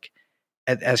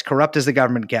 As corrupt as the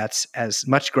government gets, as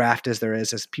much graft as there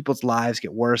is, as people's lives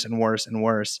get worse and worse and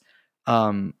worse,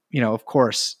 of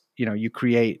course, you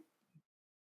create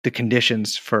the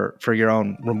conditions for your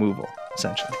own removal,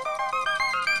 essentially.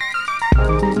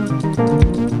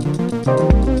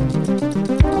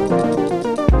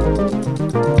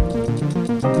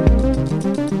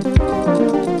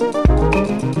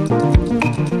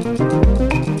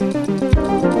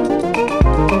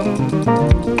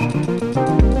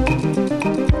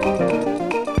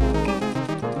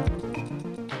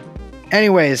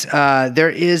 Anyways, there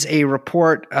is a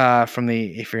report from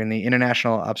if you're in the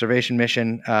International Observation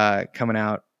Mission, coming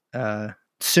out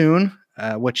soon,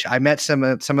 which I met some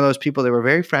of those people. They were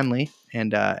very friendly,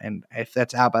 and if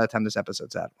that's out by the time this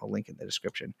episode's out, I'll link in the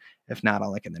description. If not,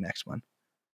 I'll link in the next one.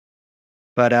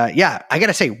 But I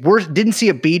gotta say, didn't see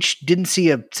a beach, didn't see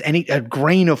a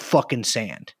grain of fucking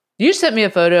sand. You sent me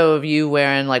a photo of you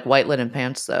wearing white linen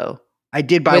pants, though. I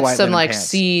did buy white linen pants.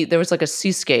 Sea. There was a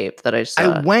seascape that I saw.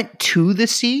 I went to the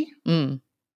sea. And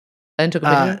took a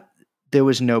picture. There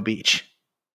was no beach.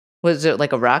 Was it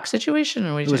a rock situation,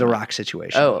 or it was a rock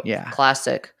situation? Oh, yeah,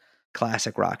 classic rock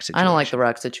situation. I don't like the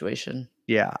rock situation.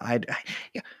 Yeah,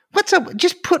 what's up?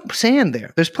 Just put sand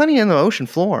there. There's plenty in the ocean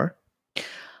floor.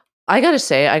 I gotta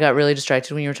say, I got really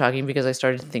distracted when you were talking, because I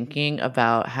started thinking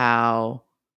about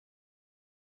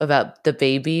the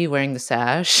baby wearing the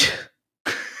sash.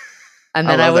 And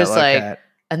then I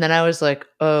was like,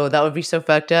 oh, that would be so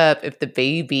fucked up if the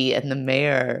baby and the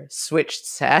mayor switched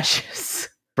sashes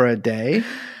for a day.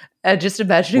 And just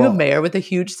imagining a mayor with a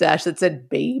huge sash that said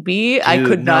baby, dude, I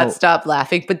could not stop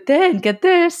laughing. But then, get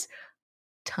this,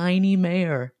 tiny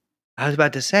mare. I was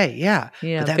about to say, yeah.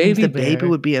 Yeah, but that means the baby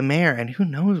would be a mare, and who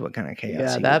knows what kind of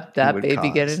chaos that baby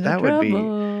cause. get into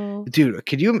trouble. Dude,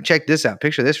 could you check this out?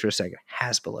 Picture this for a second.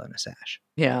 Hasbulla in a sash.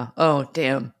 Yeah. Oh,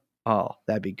 damn. Oh,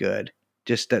 that'd be good.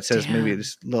 Just that says maybe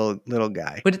this little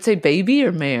guy. Would it say baby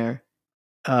or mare?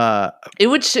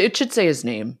 It should say his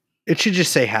name. It should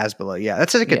just say Hasbulla. Yeah,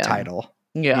 that's like a title.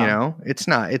 Yeah. It's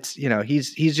not. It's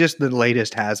he's just the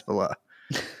latest Hasbulla.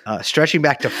 Stretching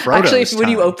back to Frodo's Actually, when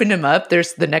you open him up,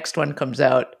 there's the next one comes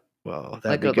out. Whoa, that'd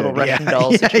like be a good. Little Russian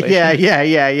doll situation.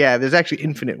 Yeah. There's actually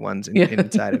infinite ones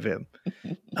inside of him.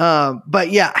 But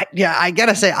I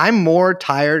gotta say, I'm more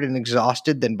tired and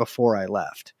exhausted than before I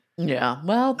left. Yeah,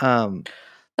 well,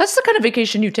 that's the kind of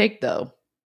vacation you take, though.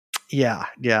 Yeah.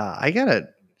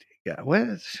 What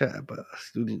is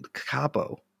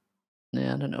Cabo?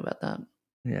 Yeah, I don't know about that.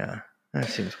 Yeah, that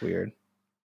seems weird.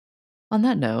 On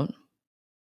that note,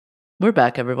 we're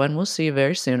back, everyone. We'll see you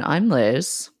very soon. I'm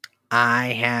Liz. I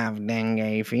have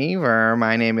dengue fever.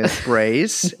 My name is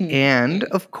Brace. And,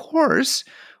 of course,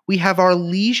 we have our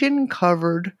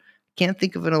lesion-covered, can't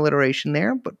think of an alliteration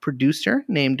there, but producer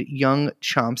named Young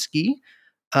Chomsky,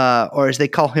 or as they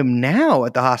call him now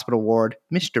at the hospital ward,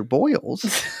 Mr. Boyles.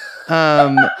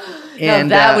 And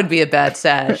that would be a bad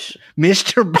sash.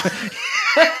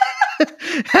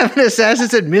 Having a sash that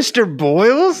said Mr.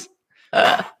 Boyles?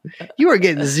 You are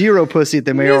getting zero pussy at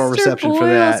the mayoral reception for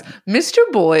that. Mr.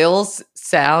 Boyles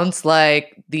sounds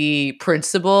like the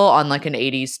principal on like an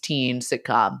 80s teen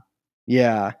sitcom.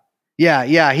 Yeah.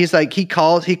 He's like, he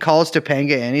calls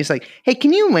Topanga and he's like, hey,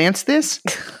 can you lance this?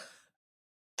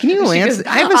 Can you lance?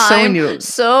 I have a sewing needle. I'm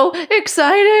so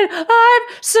excited. I'm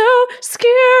so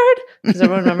scared. Does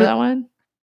everyone remember that one?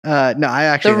 No, I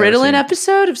actually. The Ritalin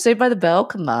episode of Saved by the Bell.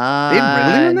 Come on. They had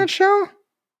Ritalin on that show?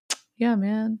 Yeah,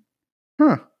 man.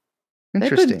 Huh.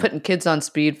 Interesting. They've been putting kids on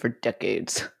speed for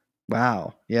decades.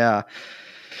 Wow. Yeah.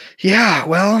 Yeah.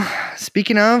 Well,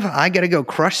 speaking of, I got to go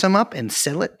crush some up and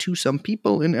sell it to some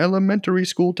people in elementary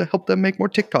school to help them make more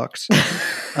TikToks.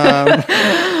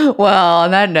 Well,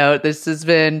 on that note, this has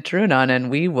been Truanon,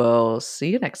 and we will see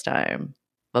you next time.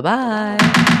 Bye-bye.